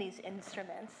these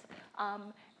instruments.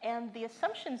 And the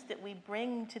assumptions that we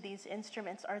bring to these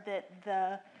instruments are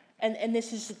that and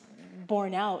this is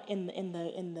borne out in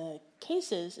the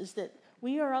cases, is that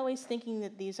we are always thinking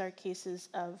that these are cases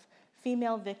of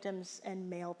female victims and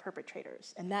male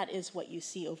perpetrators, and that is what you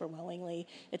see overwhelmingly.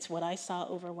 It's what I saw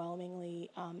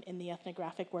overwhelmingly in the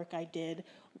ethnographic work I did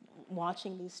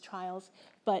watching these trials.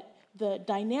 But the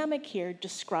dynamic here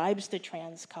describes the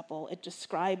trans couple, it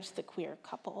describes the queer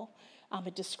couple,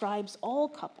 it describes all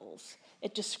couples,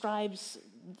 it describes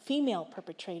female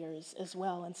perpetrators as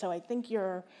well. And so I think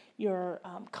your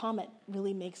comment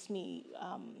really makes me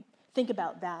think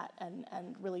about that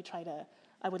and really try to,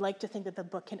 I would like to think that the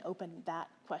book can open that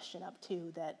question up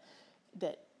too, that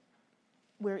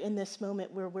we're in this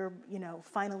moment where we're,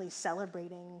 finally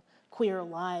celebrating queer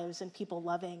lives and people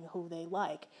loving who they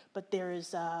like, but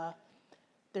there's a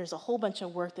whole bunch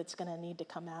of work that's going to need to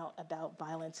come out about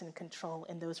violence and control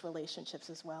in those relationships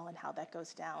as well, and how that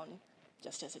goes down,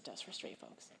 just as it does for straight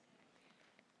folks.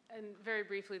 And very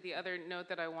briefly, the other note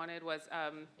that I wanted was...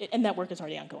 and that work is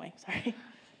already ongoing, sorry.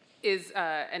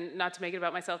 And not to make it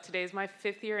about myself, today is my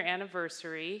 5th year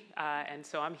anniversary, and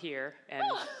so I'm here, and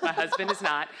my husband is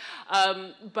not.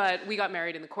 But we got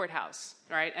married in the courthouse,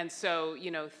 right? And so,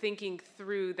 thinking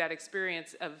through that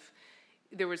experience of,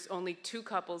 there was only 2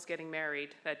 couples getting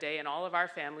married that day, and all of our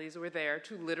families were there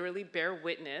to literally bear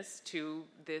witness to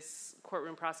this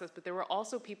courtroom process, but there were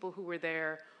also people who were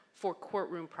there for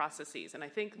courtroom processes. And I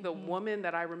think the woman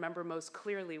that I remember most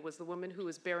clearly was the woman who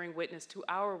was bearing witness to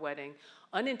our wedding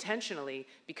unintentionally,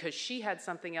 because she had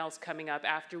something else coming up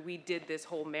after we did this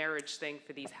whole marriage thing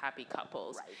for these happy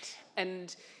couples. Right.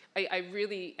 And I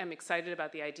really am excited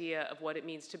about the idea of what it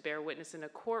means to bear witness in a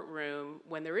courtroom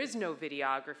when there is no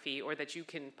videography, or that you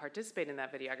can participate in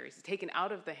that videography. It's taken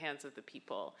out of the hands of the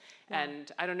people. Yeah. And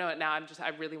I don't know, now I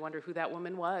really wonder who that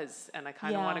woman was. And I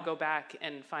kind of want to go back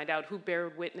and find out who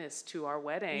bared witness to our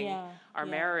wedding, our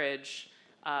marriage,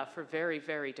 for very,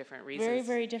 very different reasons. Very,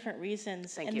 very different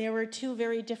reasons. Thank you. There were 2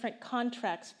 very different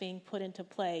contracts being put into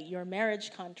play. Your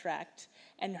marriage contract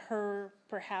and her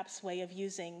perhaps way of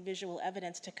using visual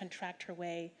evidence to contract her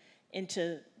way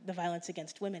into the Violence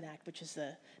Against Women Act, which is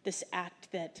this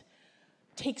act that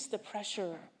takes the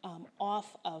pressure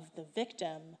off of the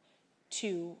victim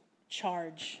to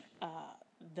charge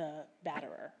the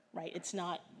batterer, right? It's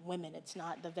not women, it's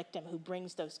not the victim who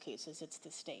brings those cases, it's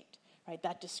the state, right?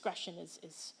 That discretion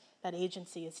that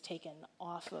agency is taken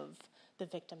off of the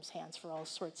victim's hands for all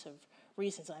sorts of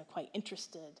reasons, and I'm quite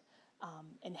interested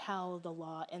in how the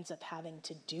law ends up having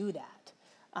to do that,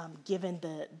 given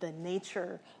the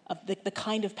nature of the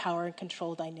kind of power and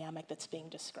control dynamic that's being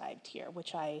described here,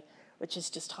 which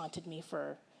has just haunted me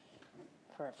for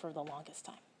the longest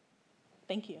time.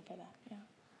 Thank you for that. Yeah.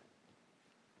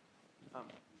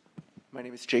 My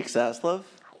name is Jake Zaslov,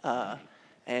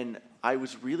 and I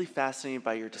was really fascinated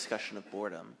by your discussion of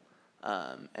boredom,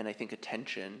 and I think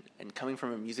attention. And coming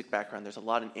from a music background, there's a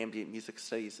lot in ambient music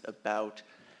studies about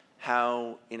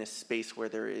how in a space where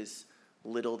there is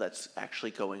little that's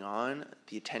actually going on,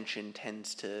 the attention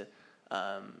tends to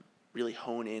really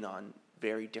hone in on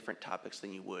very different topics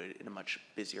than you would in a much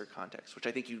busier context, which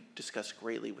I think you discussed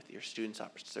greatly with your students'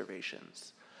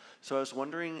 observations. So I was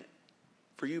wondering,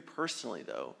 for you personally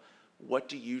though, what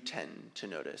do you tend to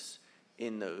notice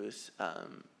in those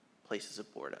places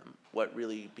of boredom? What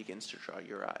really begins to draw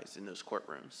your eyes in those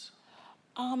courtrooms?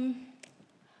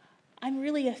 I'm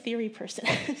really a theory person,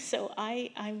 so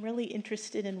I'm really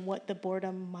interested in what the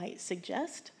boredom might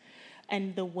suggest.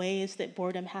 and the ways that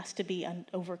boredom has to be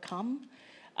overcome.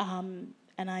 And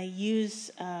I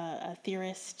use a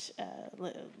theorist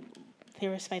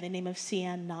by the name of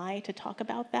Sian Nye to talk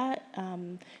about that.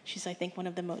 She's, I think,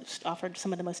 offered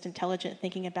some of the most intelligent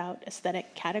thinking about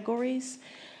aesthetic categories.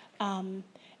 And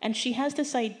she has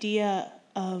this idea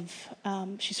of,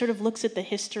 she sort of looks at the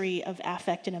history of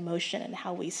affect and emotion and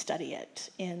how we study it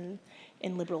in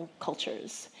liberal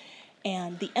cultures.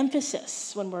 And the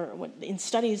emphasis when in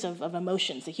studies of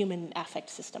emotions, the human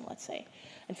affect system, let's say,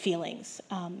 and feelings,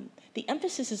 the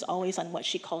emphasis is always on what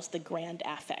she calls the grand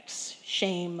affects: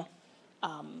 shame,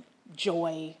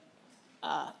 joy,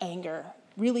 anger,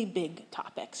 really big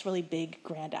topics, really big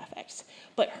grand affects.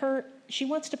 But she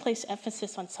wants to place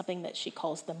emphasis on something that she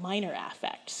calls the minor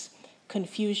affects: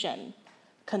 confusion,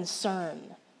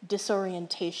 concern,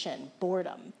 disorientation,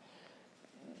 boredom.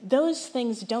 Those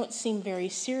things don't seem very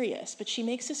serious, but she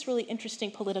makes this really interesting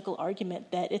political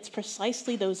argument that it's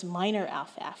precisely those minor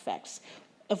affects,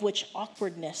 of which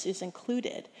awkwardness is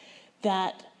included,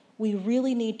 that we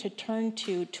really need to turn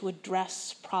to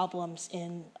address problems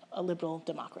in a liberal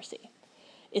democracy.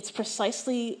 It's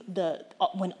precisely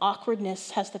when awkwardness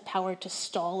has the power to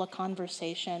stall a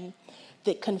conversation,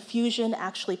 that confusion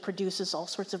actually produces all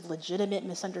sorts of legitimate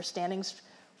misunderstandings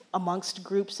amongst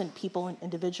groups and people and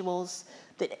individuals,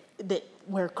 that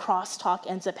where crosstalk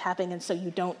ends up happening, and so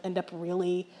you don't end up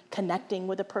really connecting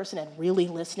with a person and really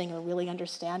listening or really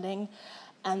understanding.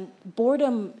 And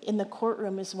boredom in the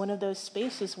courtroom is one of those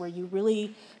spaces where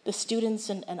the students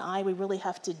and I, we really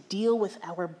have to deal with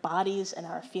our bodies and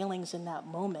our feelings in that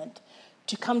moment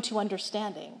to come to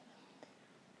understanding.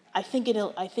 I think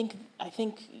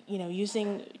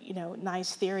using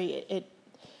Nye's theory,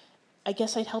 I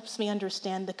guess it helps me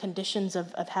understand the conditions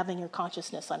of having your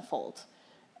consciousness unfold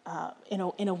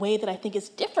in a way that I think is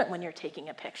different when you're taking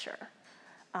a picture.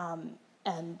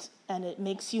 And it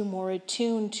makes you more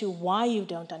attuned to why you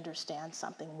don't understand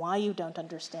something, why you don't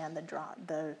understand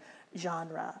the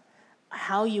genre,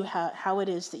 how it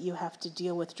is that you have to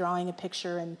deal with drawing a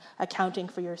picture and accounting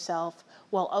for yourself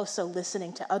while also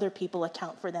listening to other people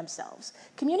account for themselves.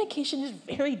 Communication is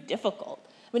very difficult.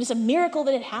 I mean, it's a miracle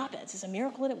that it happens. It's a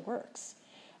miracle that it works.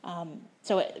 I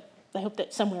hope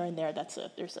that somewhere in there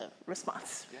there's a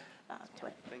response to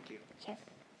it. Thank you. Sure.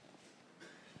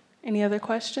 Any other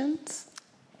questions?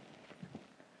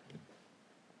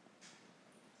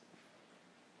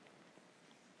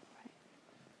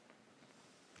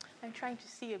 I'm trying to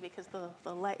see you because the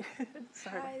light.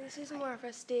 Sorry. Hi, this is more of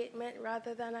a statement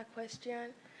rather than a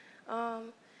question.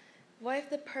 What if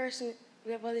the person,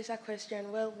 well, it's a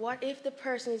question. Well, what if the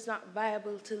person is not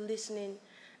viable to listening,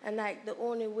 and like the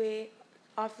only way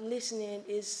of listening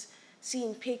is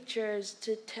seeing pictures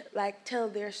to tell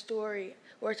their story,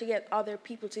 or to get other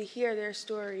people to hear their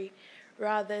story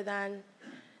rather than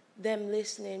them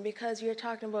listening? Because you're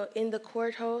talking about in the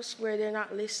courthouse where they're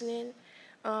not listening.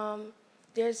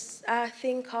 There's a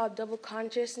thing called double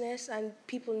consciousness, and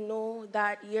people know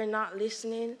that you're not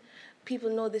listening. People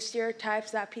know the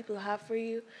stereotypes that people have for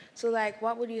you. So,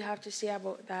 what would you have to say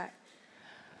about that?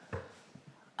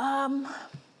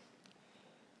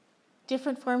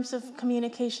 Different forms of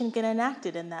communication get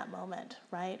enacted in that moment,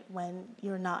 right? When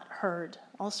you're not heard.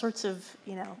 All sorts of,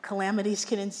 calamities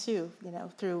can ensue,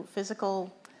 through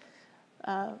physical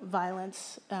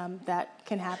violence that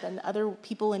can happen. Other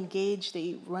people engage,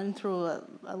 they run through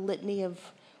a litany of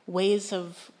ways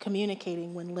of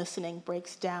communicating when listening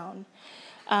breaks down.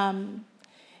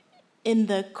 In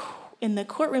the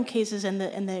courtroom cases and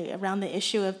around the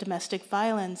issue of domestic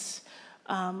violence,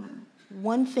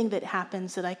 one thing that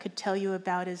happens that I could tell you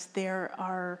about is there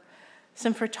are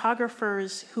some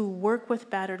photographers who work with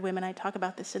battered women. I talk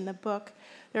about this in the book.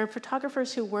 There are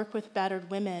photographers who work with battered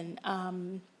women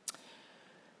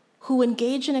who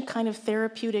engage in a kind of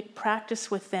therapeutic practice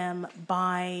with them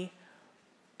by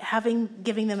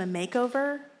giving them a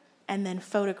makeover and then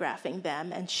photographing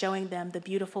them and showing them the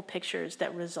beautiful pictures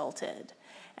that resulted.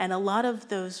 And a lot of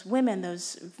those women,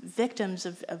 those victims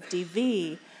of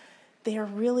DV, they are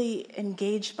really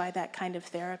engaged by that kind of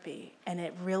therapy. And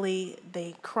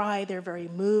they cry, they're very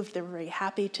moved, they're very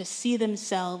happy to see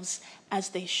themselves as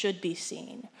they should be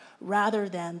seen, rather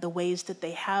than the ways that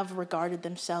they have regarded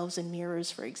themselves in mirrors,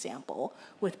 for example,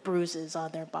 with bruises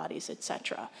on their bodies,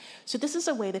 etc. So this is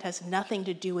a way that has nothing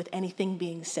to do with anything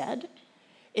being said.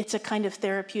 It's a kind of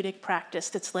therapeutic practice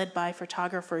that's led by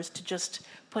photographers to just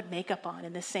put makeup on,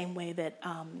 in the same way that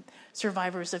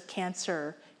survivors of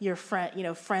cancer,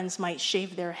 friends might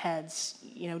shave their heads,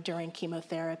 during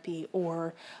chemotherapy,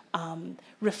 or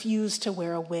refuse to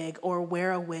wear a wig, or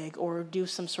wear a wig, or do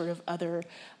some sort of other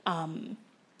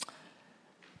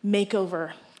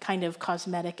makeover kind of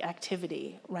cosmetic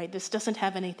activity, right? This doesn't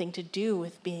have anything to do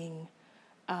with being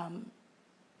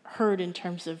heard in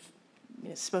terms of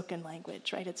spoken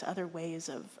language, right? It's other ways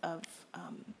of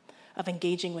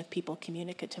engaging with people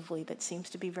communicatively that seems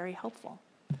to be very helpful.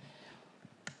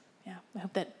 Yeah, I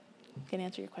hope that can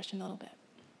answer your question a little bit.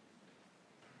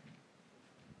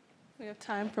 We have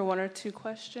time for one or two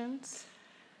questions.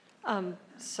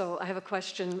 So I have a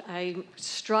question. I'm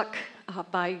struck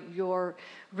by your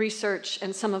research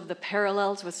and some of the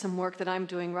parallels with some work that I'm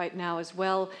doing right now as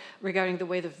well regarding the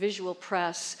way the visual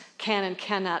press can and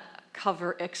cannot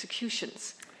cover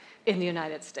executions in the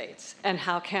United States, and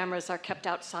how cameras are kept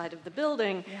outside of the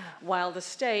building while the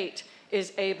state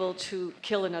is able to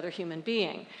kill another human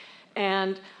being.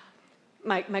 And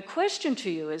my question to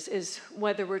you is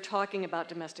whether we're talking about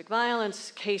domestic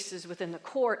violence cases within the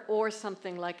court or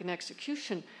something like an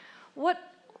execution, what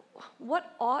would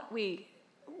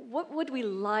we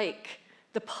like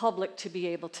the public to be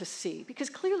able to see? Because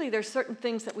clearly there's certain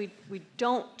things that we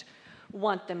don't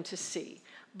want them to see.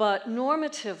 But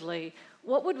normatively,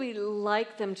 what would we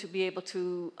like them to be able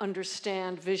to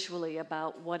understand visually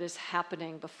about what is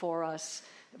happening before us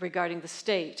regarding the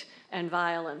state and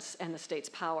violence and the state's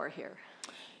power here?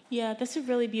 Yeah, that's a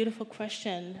really beautiful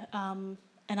question. And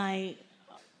I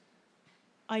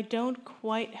don't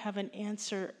quite have an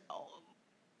answer,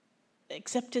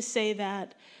 except to say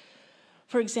that,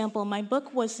 for example, my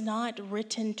book was not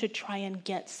written to try and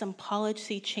get some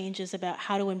policy changes about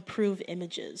how to improve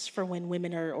images for when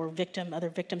women or other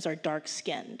victims are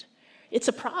dark-skinned. It's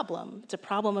a problem. It's a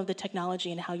problem of the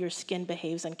technology and how your skin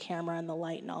behaves on camera and the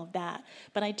light and all of that.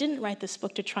 But I didn't write this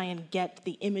book to try and get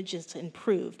the images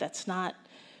improved. That's not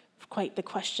quite the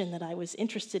question that I was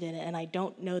interested in, and I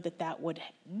don't know that that would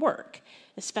work,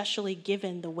 especially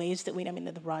given the ways that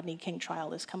the Rodney King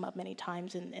trial has come up many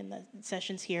times in the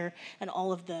sessions here, and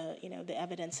all of the the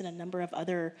evidence in a number of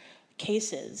other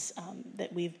cases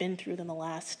that we've been through in the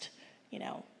last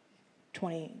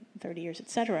 20, 30 years,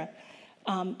 etc.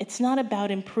 It's not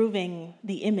about improving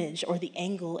the image or the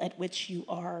angle at which you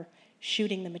are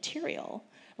shooting the material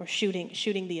or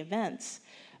shooting the events.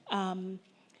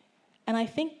 And I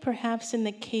think perhaps in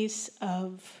the case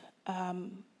of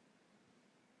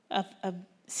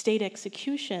state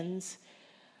executions,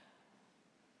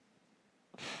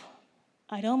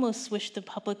 I'd almost wish the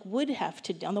public would have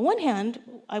to, on the one hand,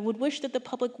 I would wish that the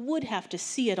public would have to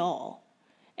see it all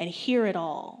and hear it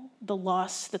all, the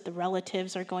loss that the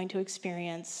relatives are going to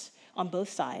experience on both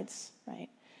sides, right?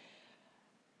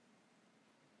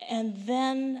 And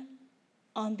then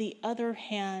on the other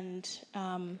hand,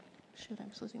 I'm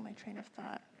just losing my train of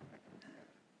thought.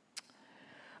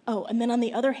 Oh, and then on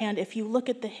the other hand, if you look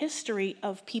at the history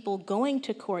of people going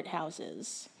to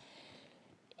courthouses,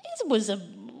 it was a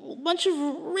bunch of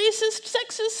racist,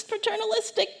 sexist,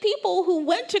 paternalistic people who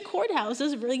went to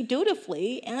courthouses really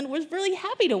dutifully and was really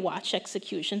happy to watch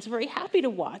executions, very happy to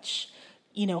watch,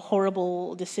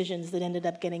 horrible decisions that ended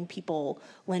up getting people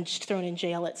lynched, thrown in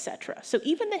jail, etc. So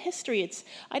even the history,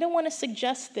 I don't want to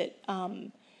suggest that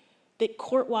that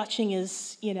court watching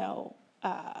is,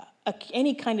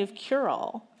 any kind of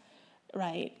cure-all,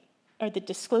 right? Or that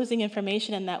disclosing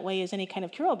information in that way is any kind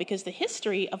of cure-all, because the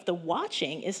history of the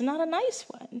watching is not a nice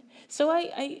one. So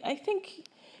I think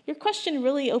your question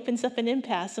really opens up an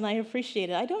impasse, and I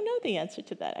appreciate it. I don't know the answer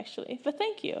to that, actually, but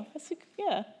thank you. It's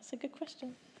a good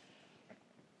question.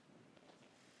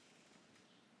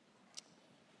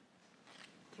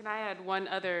 Can I add one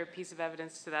other piece of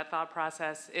evidence to that thought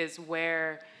process is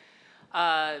where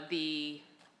the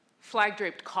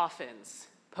flag-draped coffins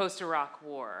post-Iraq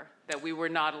War that we were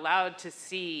not allowed to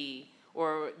see,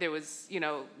 or there was,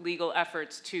 legal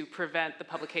efforts to prevent the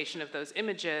publication of those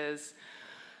images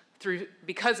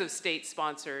because of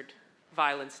state-sponsored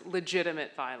violence,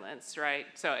 legitimate violence, right?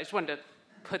 So I just wanted to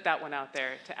put that one out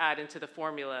there to add into the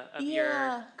formula of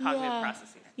your cognitive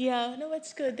processes. Yeah, no,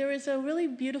 that's good. There was a really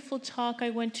beautiful talk I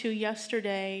went to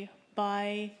yesterday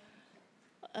by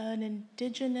an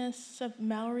indigenous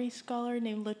Maori scholar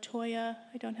named Latoya.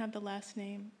 I don't have the last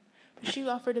name. But she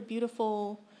offered a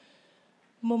beautiful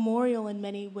memorial in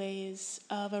many ways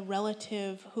of a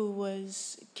relative who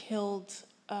was killed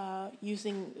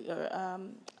using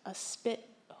a spit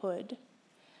hood.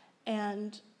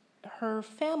 And her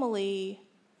family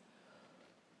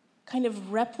kind of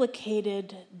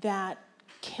replicated that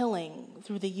killing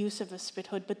through the use of a spit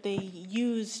hood, but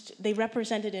they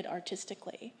represented it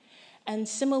artistically. And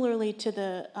similarly to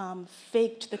the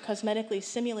the cosmetically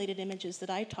simulated images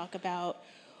that I talk about,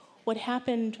 what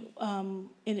happened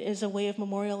is a way of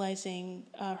memorializing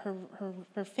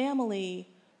her family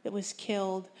that was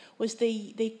killed was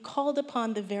they called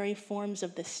upon the very forms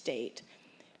of the state.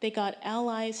 They got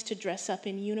allies to dress up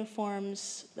in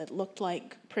uniforms that looked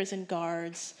like prison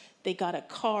guards. They got a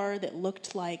car that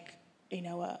looked like,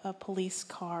 a police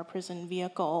car, prison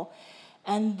vehicle,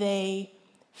 and they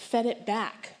fed it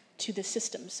back to the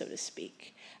system, so to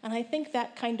speak. And I think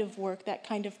that kind of work, that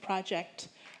kind of project,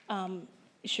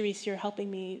 Charisse, you're helping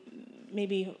me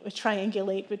maybe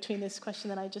triangulate between this question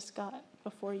that I just got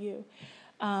before you,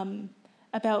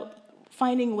 about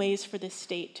finding ways for the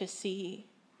state to see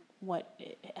what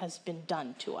has been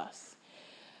done to us.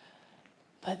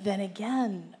 But then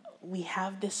again, we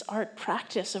have this art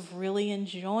practice of really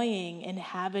enjoying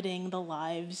inhabiting the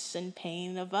lives and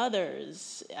pain of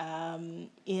others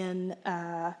in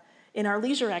our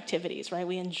leisure activities, right?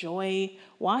 We enjoy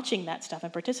watching that stuff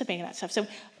and participating in that stuff. So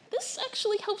this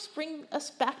actually helps bring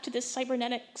us back to this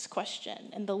cybernetics question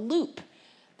and the loop,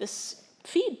 this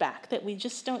feedback that we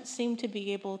just don't seem to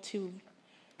be able to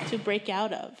break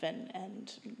out of.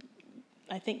 And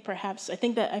I think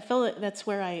that I feel that that's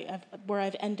where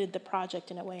I've ended the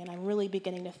project in a way, and I'm really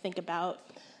beginning to think about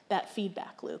that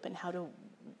feedback loop and how to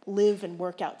live and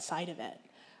work outside of it.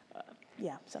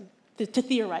 To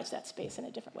theorize that space in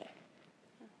a different way.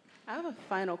 I have a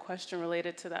final question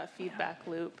related to that feedback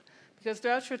loop, because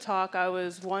throughout your talk, I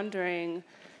was wondering,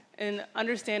 in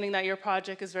understanding that your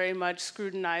project is very much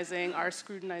scrutinizing our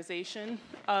scrutinization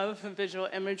of visual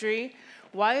imagery,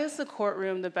 why is the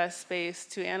courtroom the best space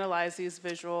to analyze these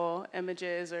visual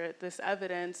images or this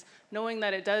evidence, knowing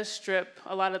that it does strip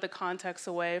a lot of the context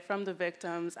away from the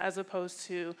victims, as opposed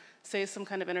to, say, some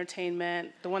kind of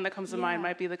entertainment? The one that comes to mind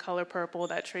might be The Color Purple,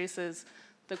 that traces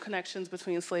the connections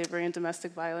between slavery and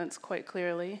domestic violence quite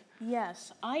clearly.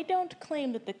 Yes, I don't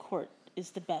claim that the court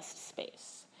is the best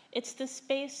space. It's the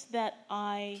space that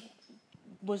I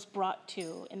was brought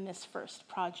to in this first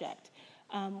project.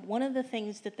 One of the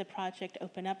things that the project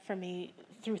opened up for me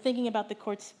through thinking about the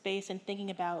court space and thinking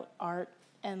about art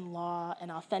and law and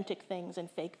authentic things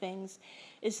and fake things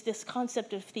is this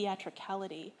concept of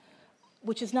theatricality,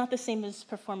 which is not the same as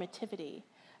performativity.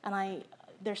 And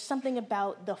there's something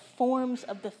about the forms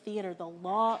of the theater, the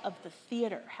law of the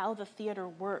theater, how the theater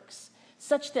works,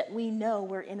 such that we know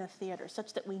we're in a theater,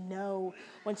 such that we know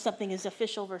when something is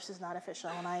official versus not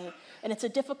official. And it's a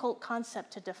difficult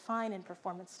concept to define in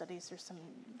performance studies. There's some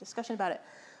discussion about it.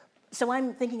 So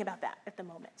I'm thinking about that at the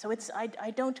moment. So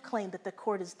I don't claim that the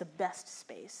court is the best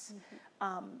space.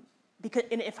 Because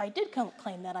and if I did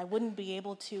claim that, I wouldn't be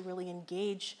able to really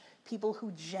engage people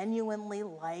who genuinely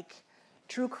like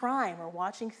true crime or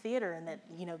watching theater, and that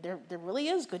there really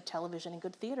is good television and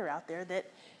good theater out there that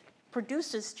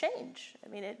produces change. I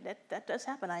mean, that does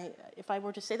happen. If I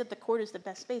were to say that the court is the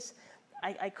best space,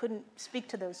 I couldn't speak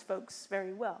to those folks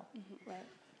very well. Mm-hmm.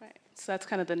 Right. So that's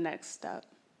kind of the next step,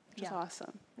 which is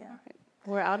awesome. Yeah. All right.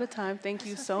 We're out of time. Thank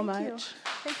you so much.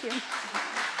 Thank you.